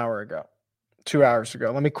like an hour ago. 2 hours ago.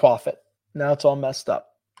 Let me quaff it. Now it's all messed up.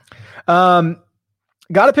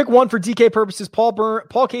 Got to pick one for DK purposes.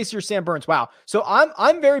 Paul Casey or Sam Burns. Wow. So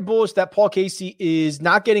I'm very bullish that Paul Casey is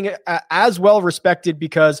not getting as well respected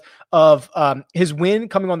because of his win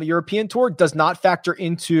coming on the European Tour does not factor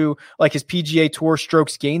into like his PGA Tour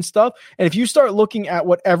strokes gain stuff. And if you start looking at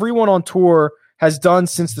what everyone on tour has done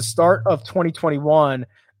since the start of 2021,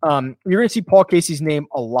 you're going to see Paul Casey's name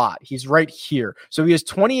a lot. He's right here. So he has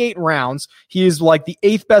 28 rounds. He is like the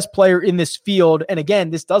 8th best player in this field. And again,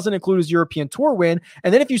 this doesn't include his European Tour win.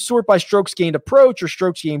 And then if you sort by strokes gained approach or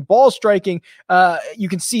strokes gained ball striking, you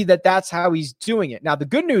can see that that's how he's doing it. Now, the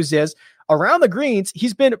good news is around the greens,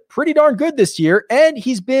 he's been pretty darn good this year, and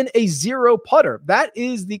he's been a 0 putter. That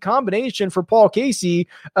is the combination for Paul Casey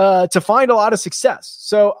to find a lot of success.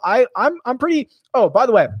 So I'm pretty. Oh, by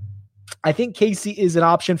the way, I think Casey is an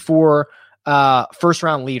option for first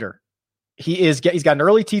round leader. He's got an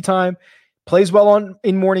early tee time, plays well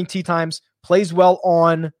in morning tee times, plays well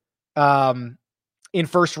on in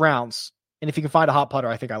first rounds. And if you can find a hot putter,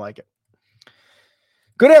 I think I like it.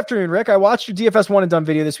 Good afternoon, Rick. I watched your DFS one and done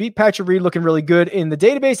video this week. Patrick Reed looking really good in the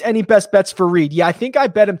database. Any best bets for Reed? Yeah, I think I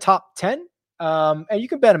bet him top 10. And you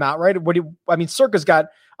can bet him out, right? Circa's got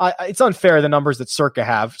It's unfair, the numbers that Circa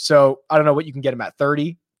have. So I don't know what you can get him at,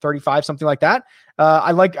 30, 35, something like that.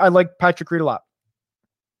 I like Patrick Reed a lot.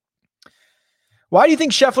 Why do you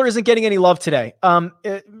think Scheffler isn't getting any love today?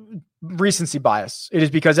 Recency bias. It is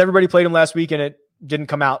because everybody played him last week and it didn't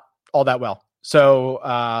come out all that well.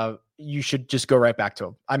 So you should just go right back to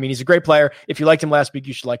him. I mean, he's a great player. If you liked him last week,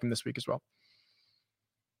 you should like him this week as well.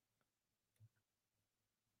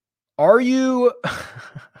 Are you...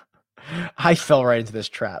 I fell right into this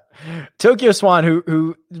trap. Tokyo Swan,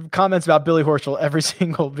 who comments about Billy Horschel every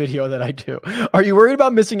single video that I do. Are you worried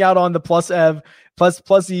about missing out on the plus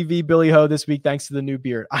EV Billy Ho this week thanks to the new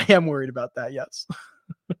beard? I am worried about that, yes.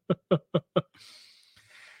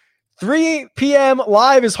 3 p.m.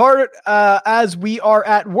 live is hard as we are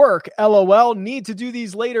at work. LOL. Need to do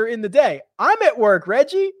these later in the day. I'm at work,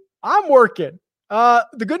 Reggie. I'm working.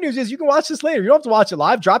 The good news is you can watch this later. You don't have to watch it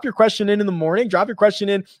live. Drop your question in the morning. Drop your question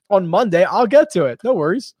in on Monday. I'll get to it. No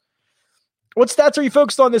worries. What stats are you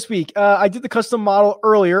focused on this week? I did the custom model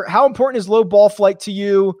earlier. How important is low ball flight to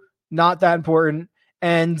you? Not that important.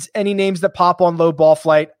 And any names that pop on low ball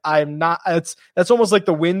flight, I'm not. That's almost like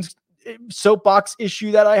the wind soapbox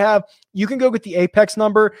issue that I have. You can go get the apex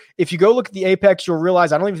number. If you go look at the apex, you'll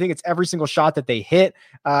realize I don't even think it's every single shot that they hit.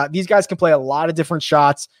 These guys can play a lot of different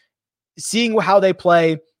shots. Seeing how they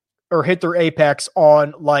play or hit their apex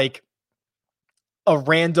on like a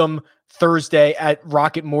random Thursday at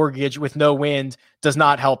Rocket Mortgage with no wind does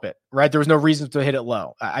not help it, right? There was no reason to hit it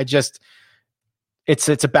low.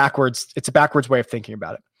 It's a backwards way of thinking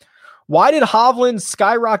about it. Why did Hovland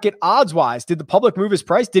skyrocket odds wise? Did the public move his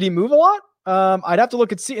price? Did he move a lot? I'd have to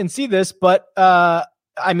look and see this, but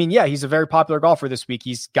I mean, yeah, he's a very popular golfer this week.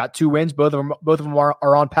 He's got 2 wins. Both of them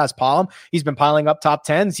are on past Palm. He's been piling up top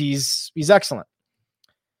 10s. He's excellent.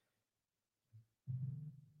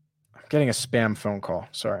 I'm getting a spam phone call.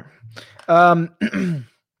 Sorry.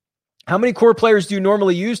 How many core players do you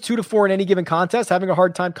normally use? 2 to 4 in any given contest. Having a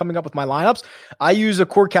hard time coming up with my lineups. I use a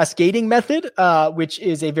core cascading method, which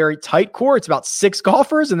is a very tight core. It's about 6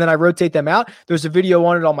 golfers, and then I rotate them out. There's a video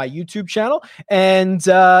on it on my YouTube channel. And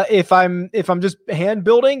if I'm just hand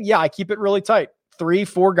building, yeah, I keep it really tight. 3,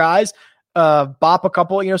 4 guys. Swap a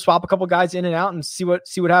couple guys in and out and see what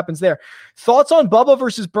happens there. Thoughts on Bubba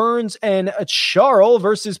versus Burns and Charles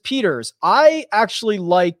versus Peters? I actually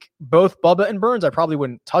like both Bubba and Burns. I probably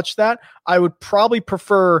wouldn't touch that. I would probably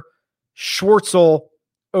prefer Schwartzel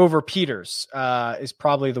over Peters, is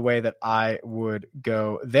probably the way that I would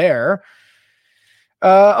go there.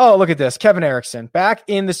 Look at this. Kevin Erickson back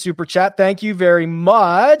in the super chat. Thank you very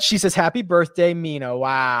much. She says, happy birthday, Mina.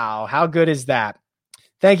 Wow. How good is that?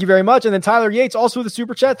 Thank you very much. And then Tyler Yates, also with a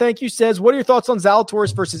super chat, thank you, says, what are your thoughts on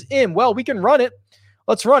Zalatoris versus Im? Well, we can run it.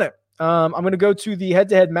 Let's run it. I'm going to go to the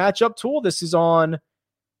head-to-head matchup tool. This is on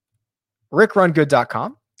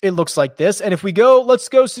rickrungood.com. It looks like this. And if we go, let's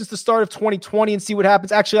go since the start of 2020 and see what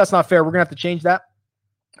happens. Actually, that's not fair. We're going to have to change that.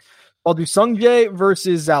 I'll do Sungjae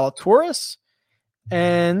versus Zalatoris.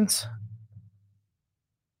 And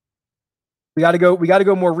we got to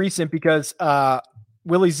go more recent because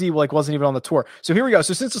Willie Z wasn't even on the tour. So here we go.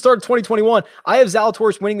 So since the start of 2021, I have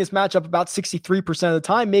Zalatoris winning this matchup about 63% of the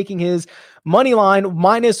time, making his money line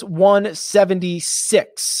minus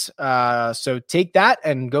 176. So take that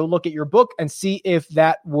and go look at your book and see if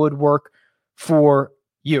that would work for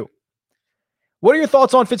you. What are your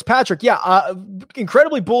thoughts on Fitzpatrick? Yeah,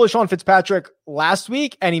 incredibly bullish on Fitzpatrick last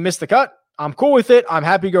week, and he missed the cut. I'm cool with it. I'm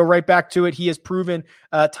happy to go right back to it. He has proven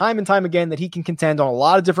time and time again that he can contend on a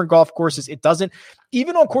lot of different golf courses. It doesn't,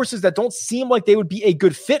 even on courses that don't seem like they would be a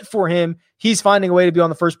good fit for him, he's finding a way to be on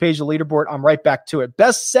the first page of the leaderboard. I'm right back to it.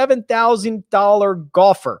 Best $7,000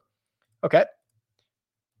 golfer. Okay.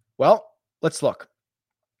 Well, let's look.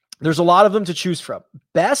 There's a lot of them to choose from.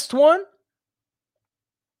 Best one?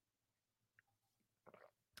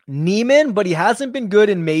 Neiman, but he hasn't been good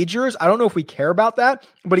in majors. I don't know if we care about that,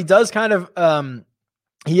 but he does kind of,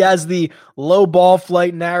 he has the low ball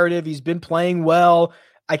flight narrative. He's been playing well.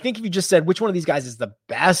 I think if you just said which one of these guys is the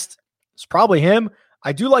best, it's probably him.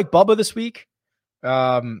 I do like Bubba this week.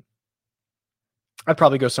 I'd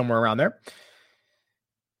probably go somewhere around there.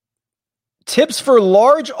 Tips for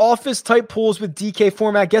large office type pools with DK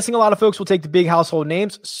format. Guessing a lot of folks will take the big household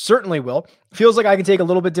names. Certainly will. Feels like I can take a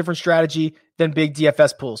little bit different strategy than big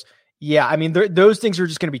DFS pools. Yeah, I mean, those things are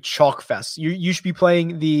just going to be chalk fest. You should be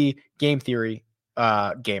playing the game theory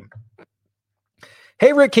game.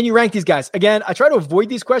 Hey, Rick, can you rank these guys? Again, I try to avoid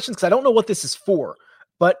these questions because I don't know what this is for.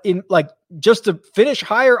 But in just to finish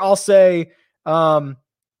higher, I'll say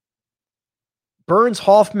Burns,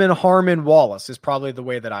 Hoffman, Harmon, Wallace is probably the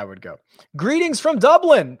way that I would go. Greetings from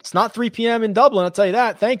Dublin. It's not 3 p.m. in Dublin, I'll tell you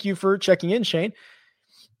that. Thank you for checking in, Shane.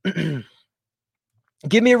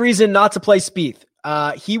 Give me a reason not to play Spieth.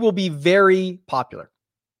 He will be very popular.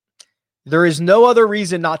 There is no other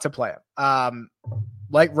reason not to play him.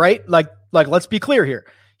 Let's be clear here.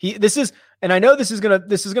 And I know this is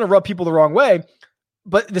gonna rub people the wrong way,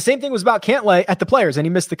 but the same thing was about Cantlay at the Players, and he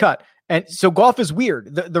missed the cut. And so golf is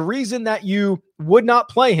weird. The reason that you would not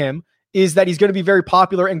play him is that he's going to be very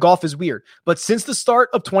popular, and golf is weird. But since the start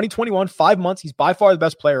of 2021, 5 months, he's by far the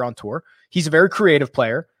best player on tour. He's a very creative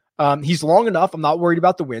player. He's long enough. I'm not worried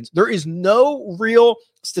about the wins. There is no real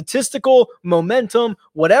statistical momentum,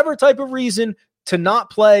 whatever type of reason to not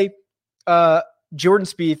play Jordan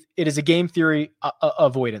Spieth. It is a game theory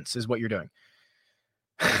avoidance is what you're doing.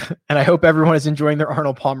 And I hope everyone is enjoying their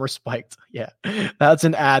Arnold Palmer spiked. Yeah, that's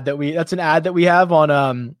an ad that we have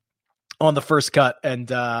on the First Cut, and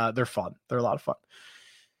they're fun. They're a lot of fun.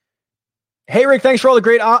 Hey Rick, thanks for all the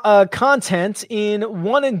great content in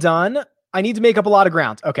One and Done. I need to make up a lot of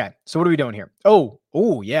ground. Okay, so what are we doing here? Oh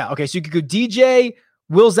yeah. Okay, so you could go DJ,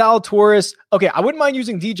 Will Zalatoris. Okay, I wouldn't mind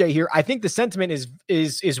using DJ here. I think the sentiment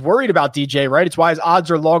is worried about DJ, right? It's why his odds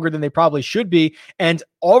are longer than they probably should be, and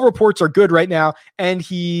all reports are good right now. And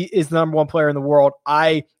he is the number one player in the world.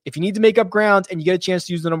 If you need to make up ground and you get a chance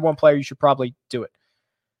to use the number one player, you should probably do it.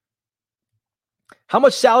 How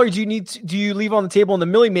much salary do you leave on the table in the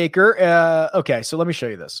Millie Maker? Okay, so let me show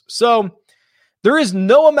you this. So there is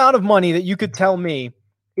no amount of money that you could tell me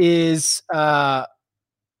is not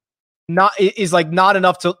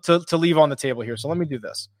enough to leave on the table here. So let me do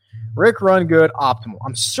this. Rick Run Good Optimal.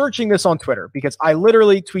 I'm searching this on Twitter because I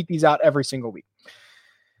literally tweet these out every single week.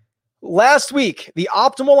 Last week, the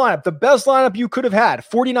optimal lineup, the best lineup you could have had,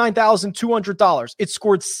 $49,200. It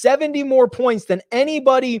scored 70 more points than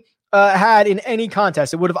anybody had in any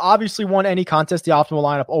contest. It would have obviously won any contest. The optimal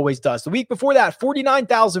lineup always does. The week before that,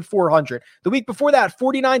 49,400. The week before that,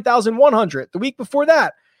 49,100. The week before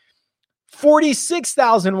that,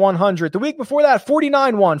 46,100. The week before that,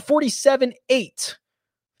 49,100, 47,800,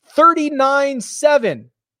 39,700.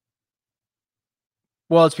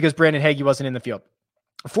 Well, it's because Brandon Hagee wasn't in the field.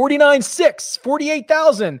 49,600,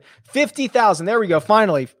 48,000, 50,000. There we go.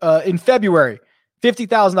 Finally, in February.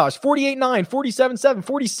 $50,000, 48,900, 47,700,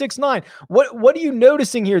 46,900. What are you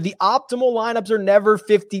noticing here? The optimal lineups are never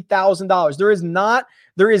 $50,000.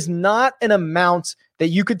 There is not an amount that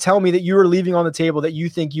you could tell me that you are leaving on the table that you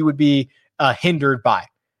think you would be hindered by.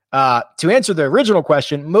 To answer the original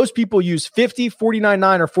question, most people use 50,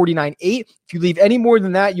 49.9, or 49.8. If you leave any more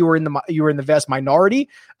than that, you are in the vast minority.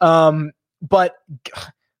 But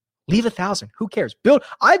leave 1,000. Who cares?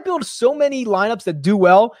 I build so many lineups that do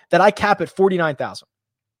well that I cap at 49,000.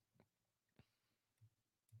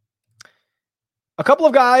 A couple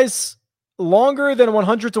of guys longer than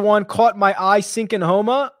 100-1 caught my eye. Sink and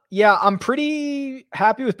Homa. Yeah, I'm pretty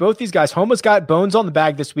happy with both these guys. Homa's got bones on the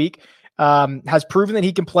bag this week. Has proven that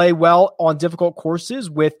he can play well on difficult courses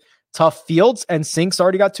with tough fields, and Sink's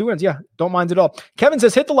already got 2 wins. Yeah, don't mind at all. Kevin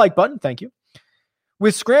says, hit the like button. Thank you.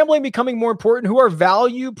 With scrambling becoming more important, who are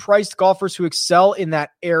value-priced golfers who excel in that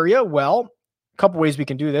area? Well, a couple ways we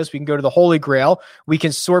can do this. We can go to the Holy Grail. We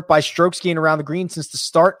can sort by strokes gained around the green since the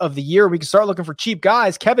start of the year. We can start looking for cheap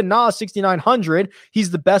guys. Kevin Na, 6,900. He's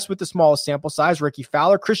the best with the smallest sample size. Ricky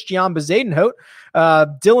Fowler, Christian Bezadenhout,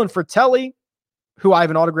 Dylan Fratelli, who I have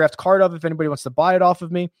an autographed card of if anybody wants to buy it off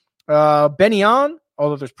of me. Benny On,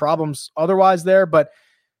 although there's problems otherwise there, but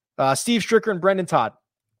Steve Stricker and Brendan Todd.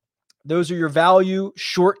 Those are your value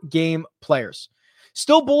short game players.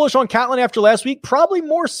 Still bullish on Catlin after last week, probably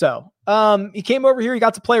more so. He came over here, he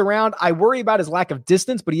got to play around. I worry about his lack of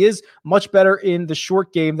distance, but he is much better in the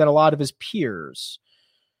short game than a lot of his peers.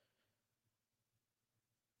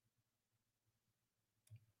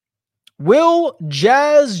 Will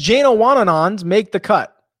Jazz Janowananand make the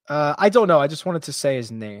cut? I don't know. I just wanted to say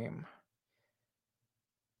his name.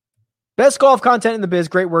 Best golf content in the biz.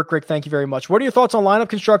 Great work, Rick. Thank you very much. What are your thoughts on lineup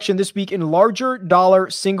construction this week in larger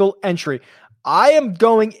dollar single entry? I am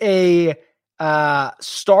going a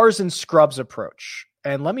stars and scrubs approach,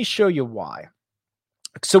 and let me show you why.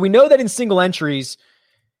 So we know that in single entries,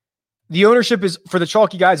 the ownership is for the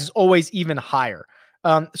chalky guys is always even higher.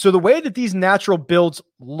 So the way that these natural builds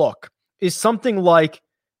look is something like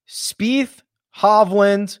Spieth,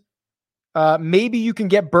 Hovland, maybe you can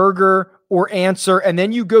get Berger or Answer, and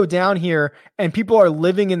then you go down here and people are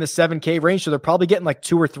living in the 7K range, so they're probably getting like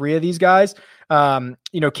 2 or 3 of these guys.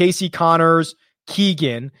 Casey Connors,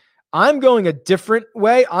 Keegan. I'm going a different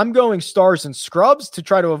way. I'm going stars and scrubs to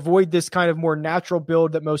try to avoid this kind of more natural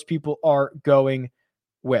build that most people are going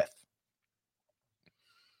with.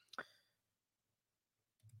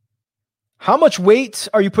 How much weight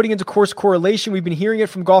are you putting into course correlation? We've been hearing it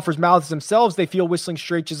from golfers' mouths themselves. They feel Whistling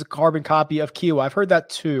Straits is a carbon copy of Kiawah. I've heard that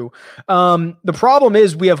too. The problem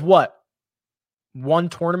is we have what? One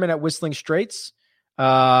tournament at Whistling Straits.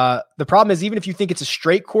 The problem is even if you think it's a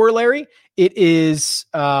straight corollary, it is,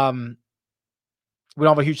 we don't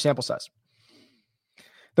have a huge sample size.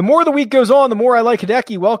 The more the week goes on, the more I like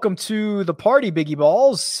Hideki. Welcome to the party, Biggie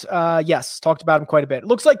Balls. Yes, talked about him quite a bit. It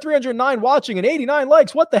looks like 309 watching and 89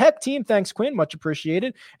 likes. What the heck, team? Thanks, Quinn. Much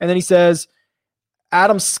appreciated. And then he says,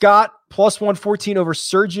 Adam Scott plus 114 over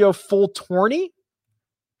Sergio full 20.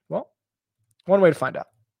 Well, one way to find out.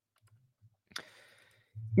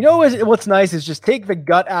 You know what's nice is just take the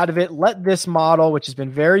gut out of it. Let this model, which has been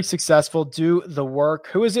very successful, do the work.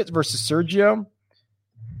 Who is it versus Sergio?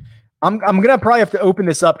 I'm going to probably have to open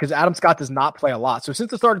this up because Adam Scott does not play a lot. So since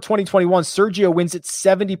the start of 2021, Sergio wins it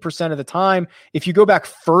 70% of the time. If you go back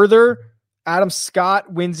further, Adam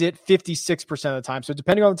Scott wins it 56% of the time. So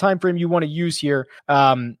depending on the time frame you want to use here,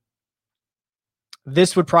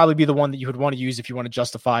 this would probably be the one that you would want to use if you want to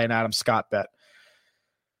justify an Adam Scott bet.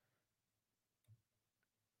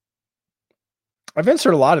 I've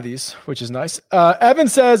answered a lot of these, which is nice. Evan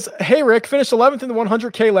says, hey, Rick, finished 11th in the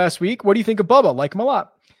 100K last week. What do you think of Bubba? Like him a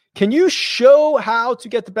lot. Can you show how to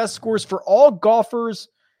get the best scores for all golfers?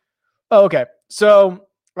 Oh, okay. So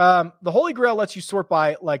the Holy Grail lets you sort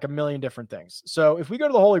by like a million different things. So if we go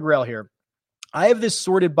to the Holy Grail here, I have this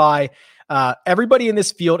sorted by everybody in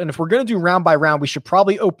this field. And if we're going to do round by round, we should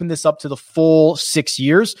probably open this up to the full 6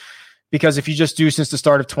 years. Because if you just do since the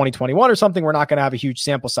start of 2021 or something, we're not going to have a huge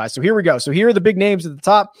sample size. So here we go. So here are the big names at the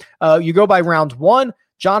top. You go by round one.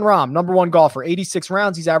 John Rahm, number one golfer, 86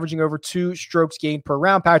 rounds. He's averaging over 2 strokes gained per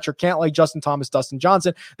round. Patrick Cantlay, Justin Thomas, Dustin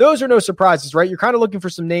Johnson. Those are no surprises, right? You're kind of looking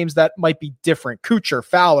for some names that might be different. Kuchar,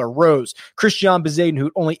 Fowler, Rose, Christian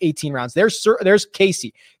Bezuidenhout, only 18 rounds. There's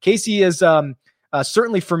Casey. Casey is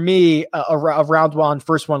certainly for me a round one,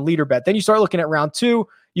 first one leader bet. Then you start looking at round two.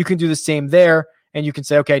 You can do the same there. And you can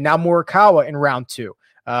say, okay, now Morikawa in round two.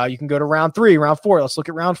 You can go to round three, round four. Let's look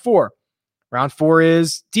at round four. Round four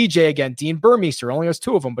is DJ again. Dean Burmeister only has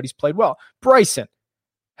 2 of them, but he's played well. Bryson.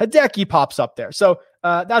 Hideki pops up there. So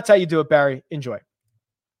that's how you do it, Barry. Enjoy.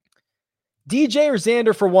 DJ or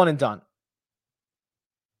Xander for one and done?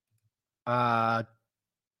 DJ.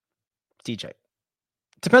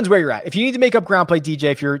 Depends where you're at. If you need to make up ground, play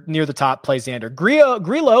DJ. If you're near the top, play Xander.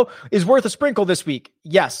 Grillo is worth a sprinkle this week.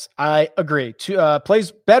 Yes, I agree.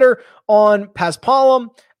 Plays better on Paspalum.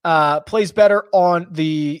 Plays better on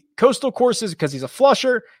the coastal courses because he's a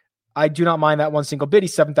flusher. I do not mind that one single bid.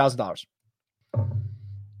 He's $7,000.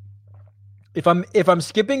 If I'm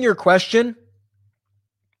skipping your question,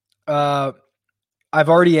 I've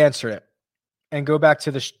already answered it. And go back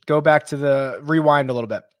to the rewind a little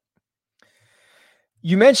bit.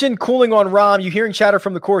 You mentioned cooling on Rahm. You hearing chatter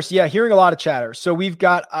from the course? Yeah, hearing a lot of chatter. So we've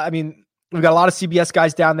got a lot of CBS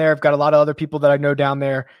guys down there. I've got a lot of other people that I know down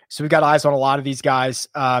there. So we've got eyes on a lot of these guys.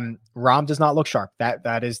 Rahm does not look sharp.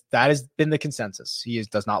 That has been the consensus.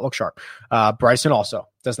 Does not look sharp. Bryson also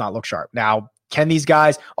does not look sharp. Now, are these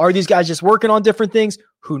guys just working on different things?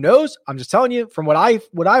 Who knows? I'm just telling you from what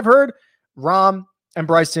I've heard, Rahm and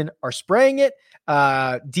Bryson are spraying it.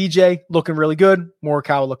 DJ looking really good.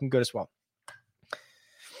 Morikawa looking good as well.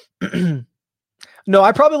 No,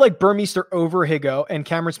 I probably like Burmeister over Higo, and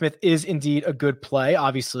Cameron Smith is indeed a good play,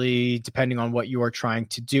 obviously, depending on what you are trying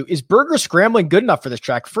to do. Is Berger scrambling good enough for this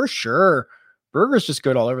track? For sure. Berger's just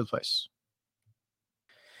good all over the place.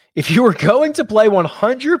 If you were going to play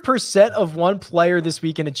 100% of one player this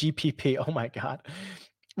week in a GPP, oh my God,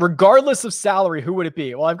 regardless of salary, who would it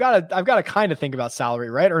be? Well, I've got to kind of think about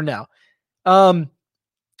salary, right? Or no?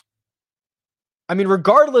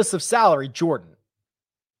 Regardless of salary, Jordan.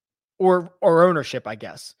 Or ownership, I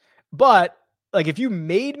guess. But like if you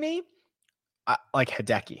made me, like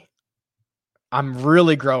Hideki. I'm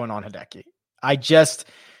really growing on Hideki.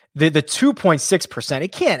 The 2.6%,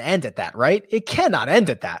 it can't end at that, right? It cannot end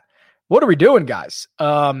at that. What are we doing, guys?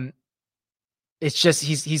 It's just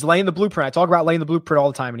he's laying the blueprint. I talk about laying the blueprint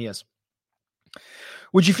all the time, and he is.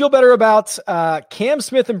 Would you feel better about Cam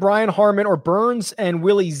Smith and Brian Harman or Burns and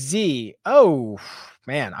Willie Z? Oh,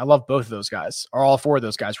 man, I love both of those guys, or all 4 of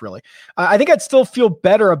those guys, really. I think I'd still feel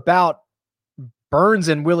better about Burns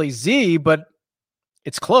and Willie Z, but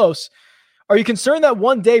it's close. Are you concerned that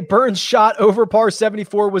one day Burns shot over par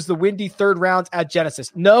 74 was the windy 3rd round at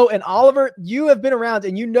Genesis? No, and Oliver, you have been around,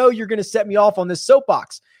 and you know you're going to set me off on this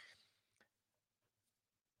soapbox.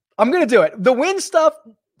 I'm going to do it. The wind stuff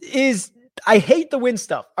is, I hate the wind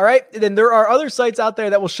stuff. All right. Then there are other sites out there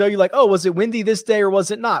that will show you like, oh, was it windy this day or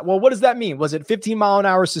was it not? Well, what does that mean? Was it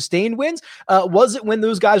 15-mile-an-hour sustained winds? Was it when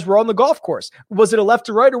those guys were on the golf course? Was it a left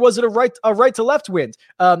to right or was it a right to left wind?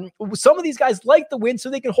 Some of these guys like the wind so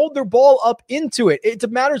they can hold their ball up into it. It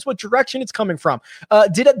matters what direction it's coming from.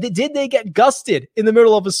 Did they get gusted in the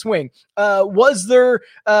middle of a swing? Was there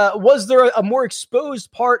a more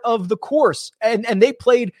exposed part of the course and they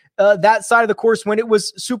played that side of the course when it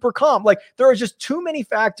was super calm? Like, there are just too many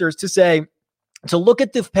factors to look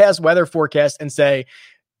at the past weather forecast and say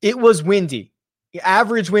it was windy.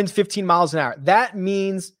 Average winds 15 miles an hour. That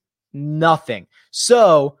means nothing.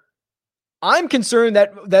 So I'm concerned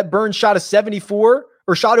that Burns shot a 74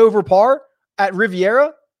 or shot over par at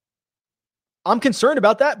Riviera. I'm concerned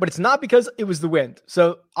about that, but it's not because it was the wind.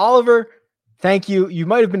 So Oliver, thank you. You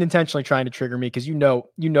might have been intentionally trying to trigger me because you know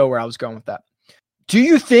where I was going with that. Do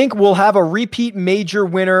you think we'll have a repeat major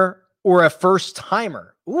winner or a first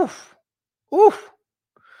timer? Oof.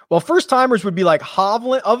 Well, first timers would be like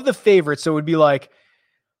Hovland of the favorites. So it would be like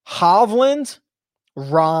Hovland,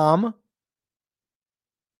 Rahm,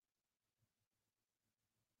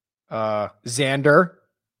 Xander.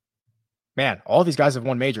 Man, all these guys have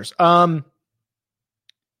won majors.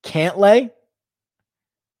 Cantlay.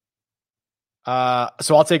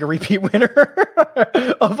 So I'll take a repeat winner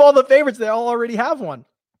of all the favorites. They all already have one.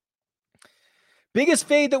 Biggest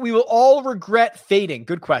fade that we will all regret fading.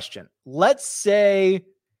 Good question. Let's say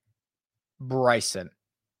Bryson.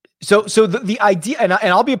 So the idea, and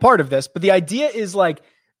I'll be a part of this, but the idea is like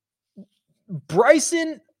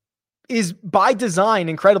Bryson is by design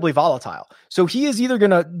incredibly volatile. So he is either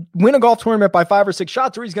going to win a golf tournament by 5 or 6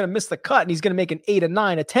 shots, or he's going to miss the cut and he's going to make an 8, a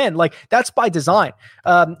 9, a 10. Like, that's by design.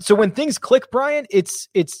 So when things click, Brian, it's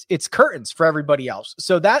curtains for everybody else.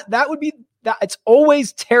 So that would be that. It's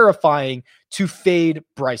always terrifying to fade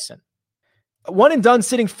Bryson. One and done,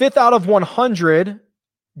 sitting 5th out of 100.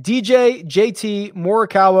 DJ, JT,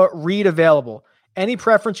 Morikawa, Reed available. Any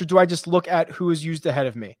preference, or do I just look at who is used ahead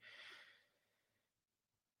of me?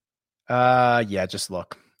 Yeah, just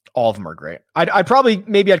look. All of them are great. I'd probably,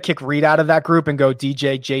 maybe I'd kick Reed out of that group and go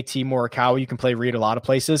DJ, JT, Morikawa. You can play Reed a lot of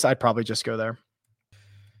places. I'd probably just go there.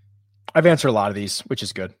 I've answered a lot of these, which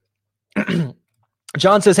is good.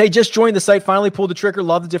 John says, hey, just joined the site. Finally pulled the trigger.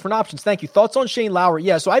 Love the different options. Thank you. Thoughts on Shane Lowry?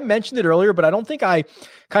 Yeah, so I mentioned it earlier, but I don't think I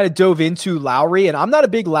kind of dove into Lowry, and I'm not a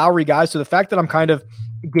big Lowry guy. So the fact that I'm kind of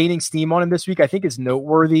gaining steam on him this week, I think is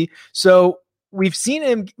noteworthy. So we've seen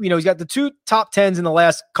him, he's got the 2 top 10s in the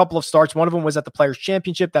last couple of starts. One of them was at the Players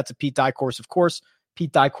Championship. That's a Pete Dye course, of course.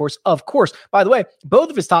 Pete Dye course, of course. By the way, both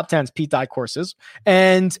of his top 10s, Pete Dye courses.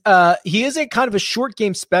 And he is a kind of a short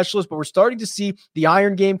game specialist, but we're starting to see the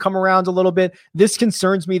iron game come around a little bit. This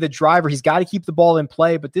concerns me, the driver. He's got to keep the ball in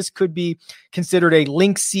play, but this could be considered a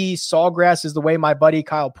linksy sawgrass, is the way my buddy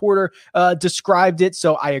Kyle Porter described it.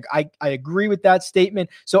 So I agree with that statement.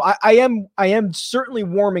 So I am certainly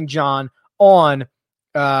warming John on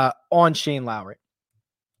Shane Lowry.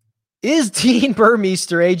 Is Dean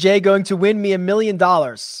Burmeister, AJ, going to win me $1 million?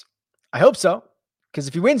 I hope so, because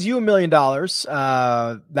if he wins you $1 million,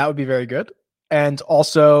 that would be very good. And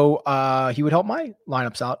also, he would help my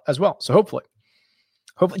lineups out as well. So hopefully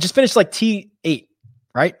just finish like T8,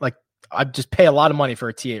 right? Like, I'd just pay a lot of money for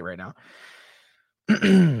a T8 right now.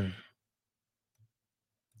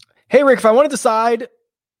 Hey, Rick, if I want to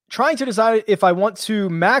trying to decide if I want to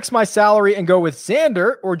max my salary and go with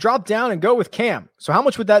Xander or drop down and go with Cam. So how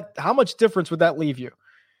much difference would that leave you?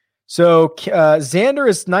 So Xander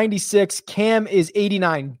is 96, Cam is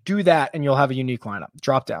 89. Do that and you'll have a unique lineup.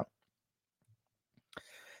 Drop down.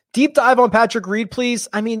 Deep dive on Patrick Reed, please.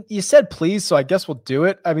 I mean, you said please, so I guess we'll do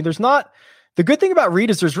it. I mean, the good thing about Reed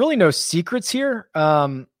is there's really no secrets here.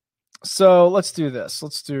 So let's do this.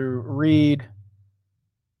 Let's do Reed.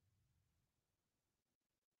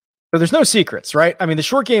 So there's no secrets, right? I mean, the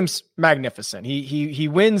short game's magnificent. He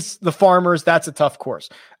wins the Farmers. That's a tough course.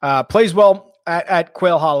 Plays well at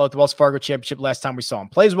Quail Hollow at the Wells Fargo Championship last time we saw him.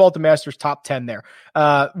 Plays well at the Masters, top 10 there.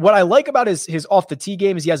 What I like about his off the tee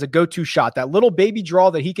game is he has a go-to shot, that little baby draw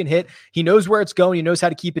that he can hit. He knows where it's going. He knows how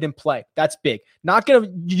to keep it in play. That's big. Not going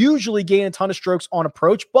to usually gain a ton of strokes on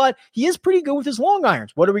approach, but he is pretty good with his long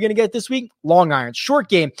irons. What are we going to get this week? Long irons. Short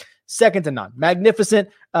game, second to none. Magnificent.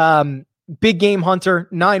 Big game hunter,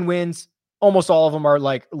 9 wins. Almost all of them are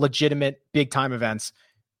like legitimate big time events.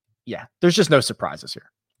 Yeah, there's just no surprises here.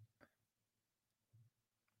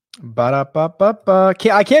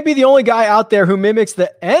 I can't be the only guy out there who mimics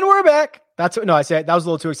the "and we're back." I say that was a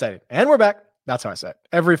little too excited. And we're back. That's how I say it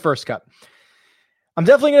every first cut. I'm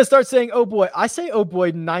definitely going to start saying "oh boy." I say "oh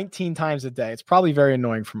boy" 19 times a day. It's probably very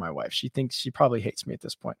annoying for my wife. She thinks she probably hates me at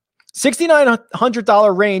this point.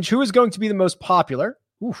 $6,900 range. Who is going to be the most popular?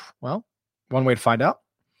 Oof. Well, one way to find out.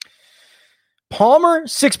 Palmer,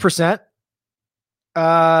 6%.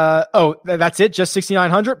 That's it. Just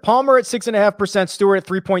 6,900. Palmer at 6.5%. Stewart at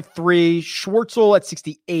 3.3. Schwartzel at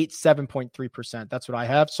 68, 7.3%. That's what I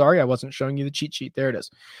have. Sorry, I wasn't showing you the cheat sheet. There it is.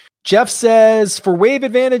 Jeff says, for wave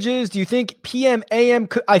advantages, do you think PM AM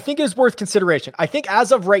I think it is worth consideration. I think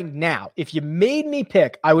as of right now, if you made me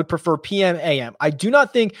pick, I would prefer PM AM. I do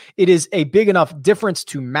not think it is a big enough difference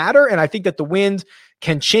to matter. And I think that the wind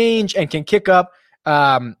can change and can kick up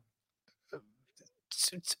out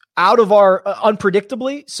of our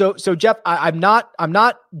unpredictably. So Jeff, I'm not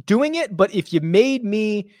doing it, but if you made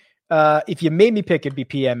me pick, it'd be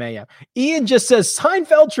PMAM. Ian just says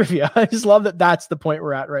Seinfeld trivia. I just love that that's the point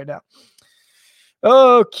we're at right now.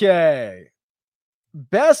 Okay.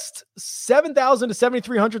 Best $7,000 to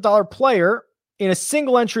 $7,300 player in a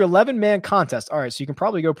single entry 11-man contest. All right. So you can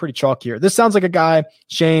probably go pretty chalky here. This sounds like a guy,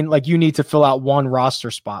 Shane, like you need to fill out one roster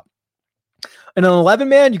spot. In an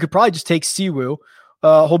 11-man, you could probably just take Siwoo.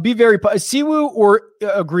 He'll be very Siwoo or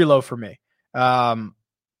Grillo for me.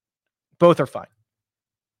 Both are fine.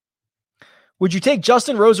 Would you take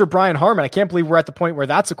Justin Rose or Brian Harman? I can't believe we're at the point where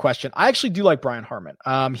that's a question. I actually do like Brian Harman.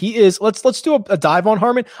 He is. Let's do a dive on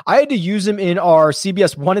Harman. I had to use him in our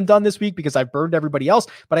CBS one and done this week because I burned everybody else,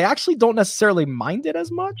 but I actually don't necessarily mind it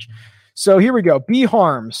as much. So here we go. B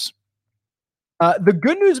Harms. The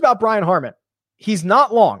good news about Brian Harman, he's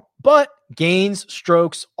not long, but gains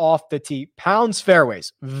strokes off the tee, pounds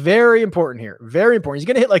fairways. Very important here. Very important. He's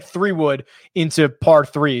going to hit like 3-wood into par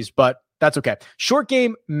threes, but that's okay. Short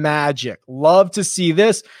game magic. Love to see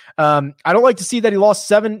this. I don't like to see that he lost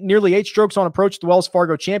nearly 8 strokes on approach to the Wells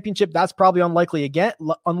Fargo Championship. That's probably unlikely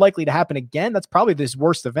to happen again. That's probably his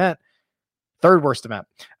worst event, third worst event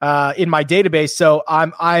in my database. So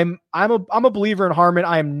I'm a believer in Harman.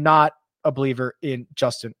 I am not a believer in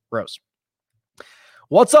Justin Rose.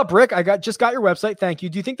 What's up, Rick? Just got your website. Thank you.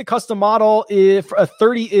 Do you think the custom model, if a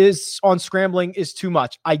 30 is on scrambling, is too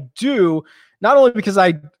much? I do, not only because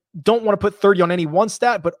I don't want to put 30 on any one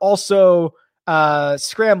stat, but also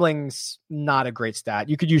scrambling's not a great stat.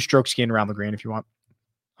 You could use stroke gain around the green if you want.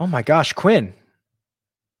 Oh my gosh, Quinn.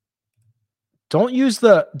 Don't use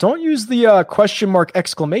the question mark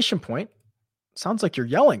exclamation point. Sounds like you're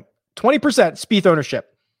yelling. 20% Spieth ownership.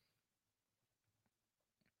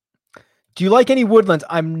 Do you like any Woodland?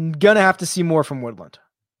 I'm going to have to see more from Woodland.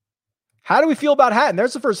 How do we feel about Hatton?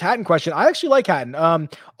 There's the first Hatton question. I actually like Hatton.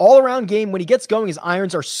 All around game, when he gets going, his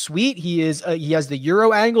irons are sweet. He has the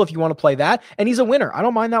Euro angle if you want to play that. And he's a winner. I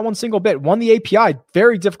don't mind that one single bit. Won the API.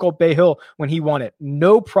 Very difficult Bay Hill when he won it.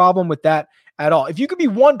 No problem with that at all. If you could be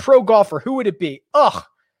one pro golfer, who would it be? Ugh.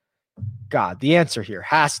 God, the answer here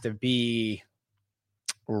has to be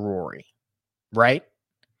Rory, right?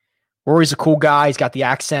 Rory's a cool guy. He's got the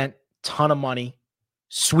accent. Ton of money,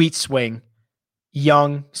 sweet swing,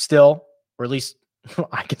 young still, or at least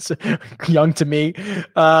I can say young to me,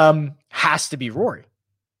 has to be Rory,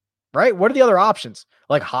 right? What are the other options?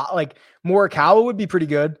 Like Morikawa would be pretty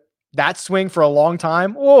good. That swing for a long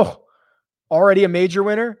time. Oh, already a major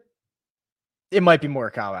winner. It might be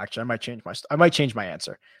Morikawa. Actually, I might change my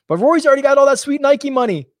answer. But Rory's already got all that sweet Nike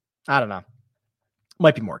money. I don't know.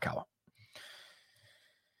 Might be Morikawa.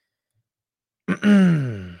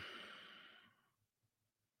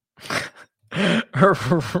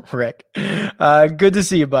 Rick, good to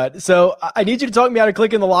see you, bud. So I need you to talk me out of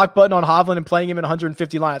clicking the lock button on Hovland and playing him in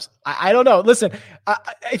 150 lineups. I don't know. Listen,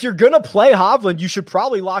 if you're gonna play Hovland, you should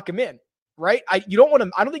probably lock him in, right? I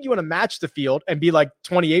don't think you want to match the field and be like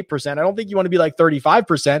 28%. I don't think you want to be like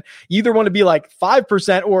 35%. You either want to be like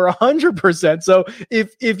 5% or 100%. So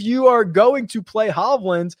if you are going to play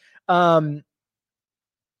Hovland,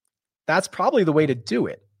 that's probably the way to do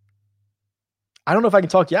it. I don't know if I can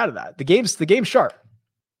talk you out of that. The game's sharp.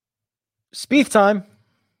 Spieth time.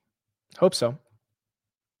 Hope so.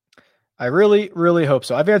 I really, really hope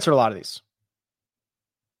so. I've answered a lot of these.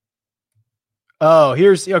 Oh,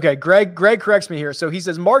 okay. Greg corrects me here. So he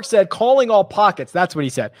says, Mark said calling all pockets. That's what he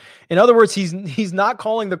said. In other words, he's not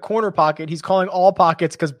calling the corner pocket. He's calling all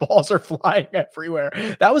pockets because balls are flying everywhere.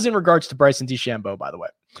 That was in regards to Bryson DeChambeau, by the way.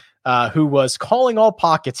 Who was calling all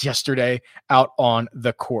pockets yesterday out on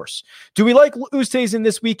the course. Do we like Oosthuizen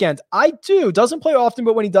this weekend? I do. Doesn't play often,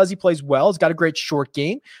 but when he does, he plays well. He's got a great short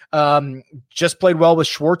game. Just played well with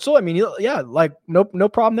Schwartzel. I mean, no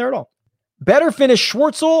problem there at all. Better finish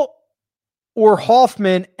Schwartzel or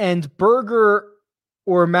Hoffman and Berger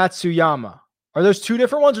or Matsuyama? Are those two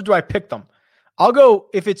different ones or do I pick them?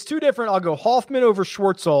 If it's two different, I'll go Hoffman over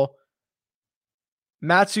Schwartzel,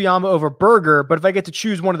 Matsuyama over Berger, but if I get to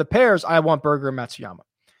choose one of the pairs, I want Berger and Matsuyama.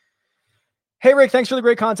 Hey, Rick, thanks for the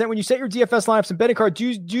great content. When you set your DFS lineups and betting card, do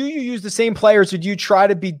you use the same players or do you try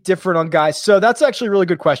to be different on guys? So that's actually a really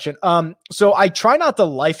good question. So I try not to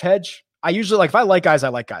life hedge. I usually if I like guys, I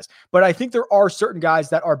like guys. But I think there are certain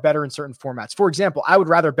guys that are better in certain formats. For example, I would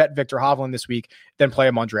rather bet Victor Hovland this week than play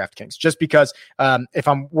him on DraftKings just because if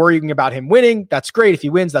I'm worrying about him winning, that's great. If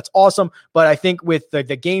he wins, that's awesome. But I think with the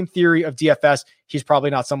game theory of DFS, he's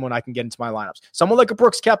probably not someone I can get into my lineups. Someone like a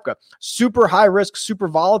Brooks Koepka, super high risk, super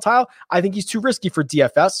volatile. I think he's too risky for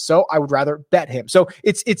DFS, so I would rather bet him. So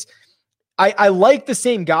I like the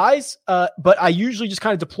same guys, but I usually just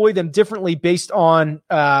kind of deploy them differently based on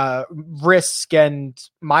risk and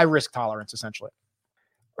my risk tolerance, essentially.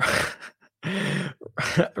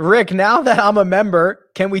 Rick, now that I'm a member,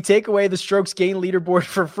 can we take away the strokes gain leaderboard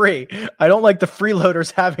for free? I don't like the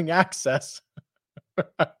freeloaders having access.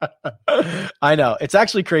 I know. It's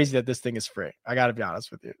actually crazy that this thing is free. I got to be honest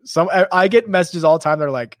with you. I get messages all the time. They're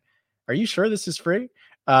like, are you sure this is free?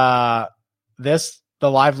 The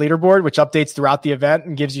live leaderboard, which updates throughout the event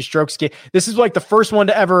and gives you strokes gain. This is like the first one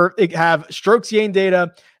to ever have strokes gain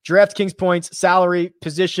data, DraftKings points, salary,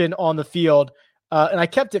 position on the field. And I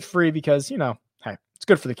kept it free because, hey, it's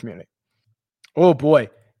good for the community. Oh boy.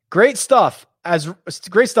 Great stuff.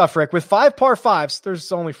 Great stuff, Rick. With 5 par 5s,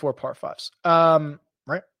 there's only 4 par 5s.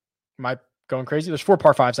 Right? Am I going crazy? There's 4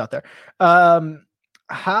 par 5s out there.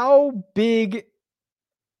 How big...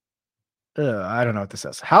 I don't know what this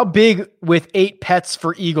says. How big with 8 pets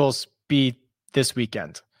for Eagles be this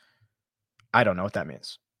weekend? I don't know what that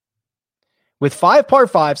means. With 5 par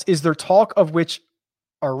 5s, is there talk of which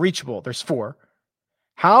are reachable? There's 4.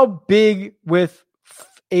 How big with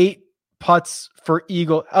 8 putts for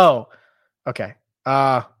Eagle? Oh, okay.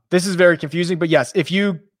 This is very confusing, but yes, it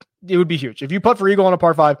would be huge. If you putt for Eagle on a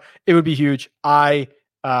par 5, it would be huge.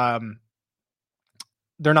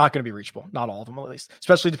 They're not going to be reachable. Not all of them, at least,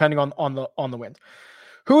 especially depending on the wind.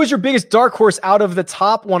 Who is your biggest dark horse out of the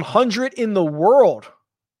top 100 in the world?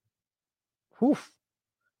 Oof.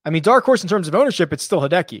 I mean, dark horse in terms of ownership, it's still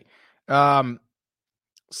Hideki.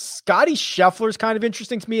 Scotty Scheffler is kind of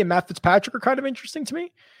interesting to me, and Matt Fitzpatrick are kind of interesting to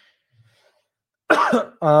me.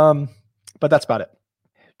 But that's about it.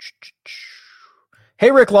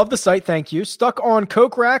 Hey, Rick, love the site. Thank you. Stuck on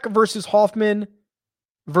Kokrak versus Hoffman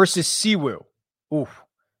versus Siwoo. Ooh.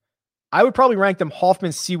 I would probably rank them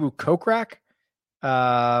Hoffman, Siwoo, Kokrak.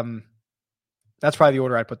 That's probably the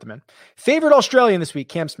order I'd put them in. Favorite Australian this week,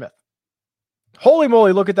 Cam Smith. Holy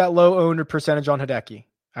moly, look at that low owner percentage on Hideki.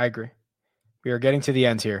 I agree. We are getting to the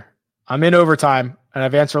end here. I'm in overtime, and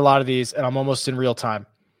I've answered a lot of these, and I'm almost in real time.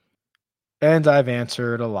 And I've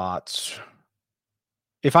answered a lot.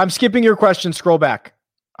 If I'm skipping your question, scroll back.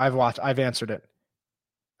 I've answered it.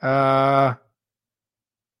 I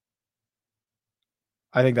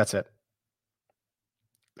think that's it.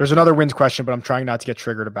 There's another wins question, but I'm trying not to get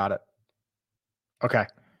triggered about it. Okay.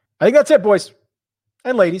 I think that's it, boys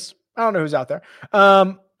and ladies. I don't know who's out there.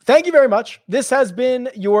 Thank you very much. This has been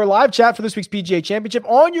your live chat for this week's PGA Championship.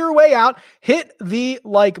 On your way out, hit the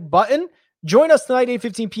like button. Join us tonight,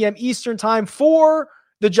 8:15 p.m. Eastern time for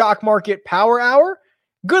the Jock Market Power Hour.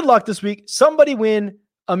 Good luck this week. Somebody win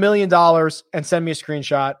 $1 million and send me a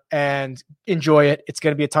screenshot and enjoy it. It's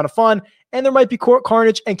going to be a ton of fun. And there might be court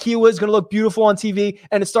carnage, and Kiawah is going to look beautiful on TV.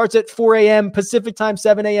 And it starts at 4 a.m. Pacific time,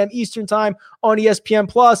 7 a.m. Eastern time on ESPN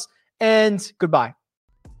Plus. And goodbye.